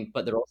everything,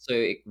 but they're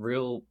also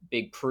real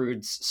big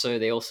prudes, so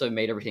they also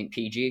made everything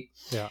PG.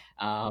 Yeah.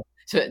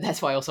 So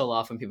that's why I also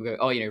laugh when people go,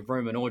 "Oh,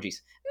 Roman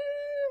orgies."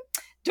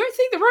 Don't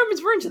think the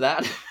Romans were into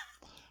that.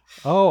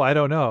 Oh, I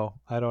don't know.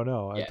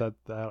 Yeah.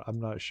 I'm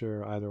not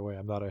sure either way.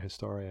 I'm not a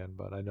historian,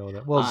 but I know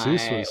that. Well,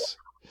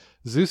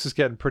 Zeus is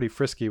getting pretty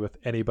frisky with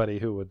anybody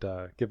who would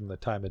give him the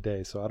time of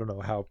day. So I don't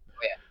know how.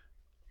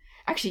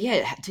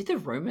 Actually, did the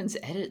Romans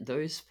edit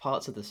those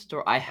parts of the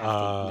story?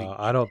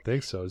 I don't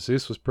think so.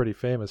 Zeus was pretty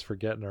famous for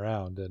getting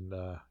around and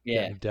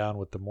getting down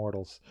with the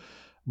mortals,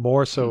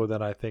 more so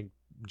than I think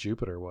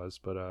Jupiter was.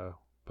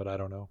 But but I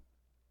don't know.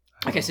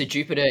 Okay, so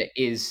Jupiter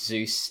is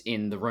Zeus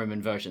in the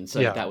Roman version, so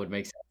Yeah. that would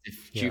make sense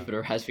if Yeah.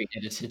 Jupiter has been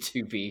edited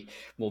to be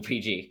more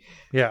PG.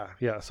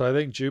 Yeah. So I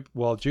think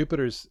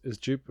Jupiter's is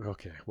Jupiter.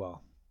 Okay,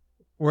 well,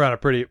 we're on a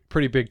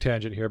pretty big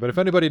tangent here, but if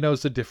anybody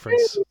knows the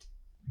difference,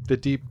 the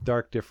deep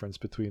dark difference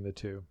between the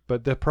two,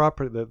 but the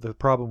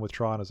problem with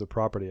Tron as a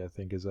property, I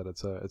think, is that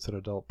it's an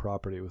adult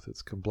property with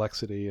its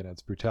complexity and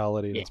its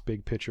brutality and its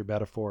big picture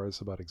metaphors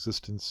about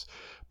existence,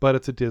 but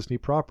it's a Disney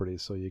property,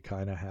 so you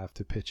kind of have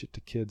to pitch it to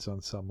kids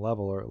on some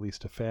level, or at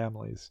least to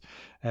families,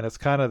 and it's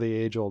kind of the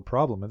age-old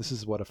problem, and this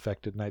is what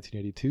affected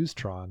 1982's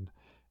Tron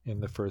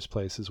in the first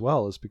place as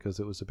well, is because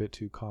it was a bit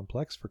too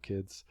complex for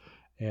kids,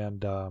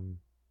 and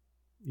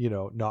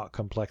not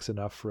complex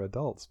enough for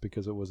adults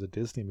because it was a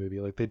Disney movie.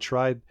 Like they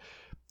tried,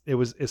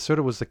 it sort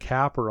of was the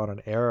capper on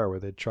an era where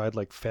they tried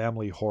like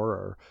family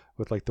horror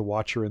with like The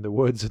Watcher in the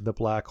Woods and The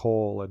Black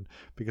Hole, and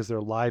because they're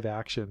live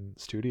action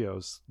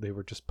studios, they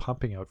were just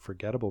pumping out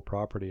forgettable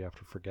property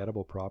after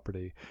forgettable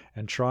property,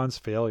 and Tron's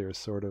failure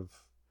sort of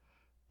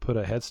put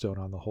a headstone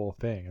on the whole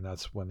thing, and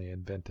that's when they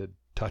invented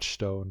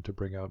Touchstone to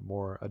bring out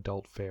more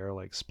adult fare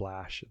like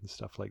Splash and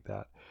stuff like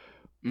that.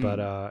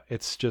 But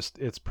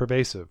it's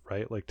pervasive,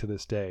 right? Like to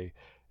this day,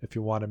 if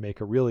you want to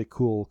make a really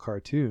cool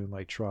cartoon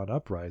like Tron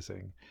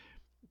Uprising,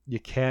 you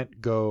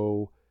can't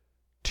go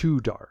too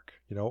dark,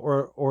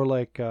 or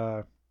like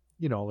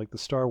like the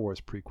Star Wars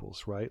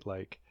prequels, right?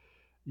 Like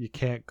you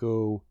can't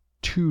go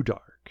too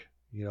dark.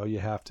 You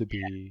have to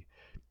be,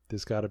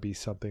 there's got to be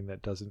something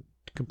that doesn't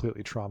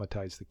completely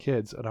traumatize the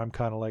kids. And I'm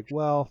kind of like,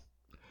 well,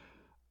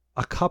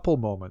 a couple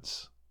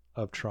moments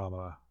of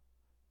trauma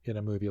in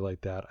a movie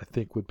like that, I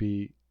think would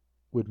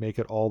make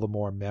it all the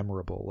more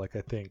memorable. Like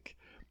I think,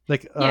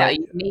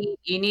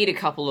 you need a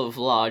couple of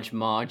large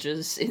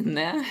Marges in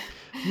there.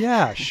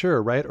 Yeah,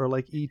 sure, right? Or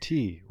like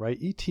E.T., right?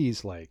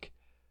 E.T.'s like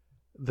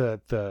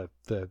the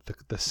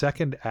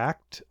second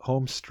act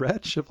home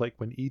stretch of like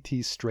when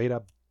E.T. straight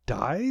up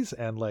dies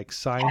and like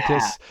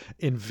scientists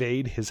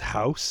invade his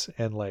house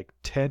and like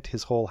tent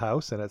his whole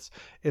house, and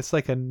it's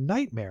like a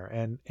nightmare,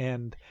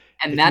 and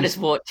that is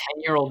what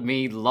 10-year-old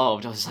me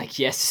loved. I was like,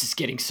 yes, this is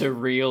getting so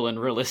real and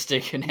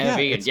realistic and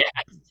heavy, and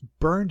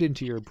burned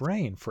into your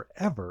brain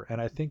forever.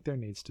 And I think there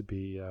needs to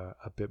be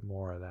a bit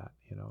more of that,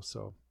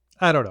 so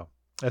I don't know,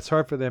 it's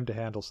hard for them to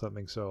handle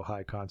something so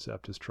high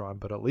concept as Tron,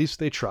 but at least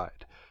they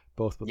tried,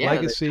 both with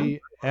Legacy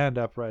and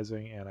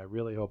Uprising, and I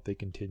really hope they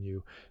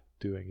continue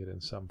doing it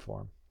in some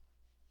form.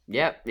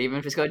 Yep, even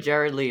if it's got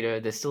Jared Leto,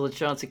 there's still a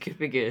chance it could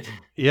be good.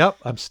 Yep,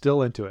 I'm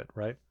still into it,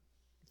 right?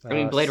 I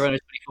mean, Blade Runner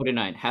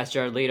 2049 has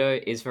Jared Leto,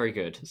 is very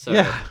good. So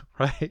yeah,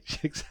 right,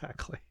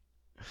 exactly.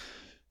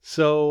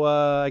 So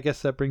I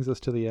guess that brings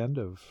us to the end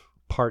of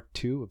part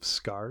 2 of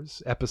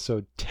Scars,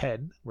 episode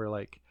 10. We're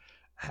like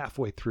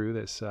halfway through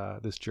this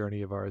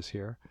journey of ours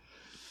here.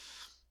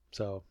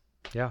 So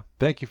yeah,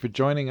 thank you for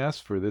joining us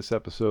for this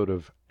episode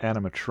of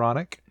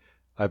Animatronic.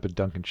 I've been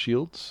Duncan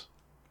Shields.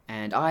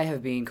 And I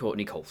have been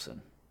Courtney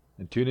Colson.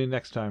 And tune in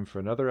next time for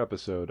another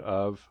episode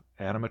of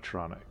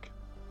Animatronic.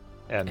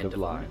 End of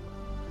line.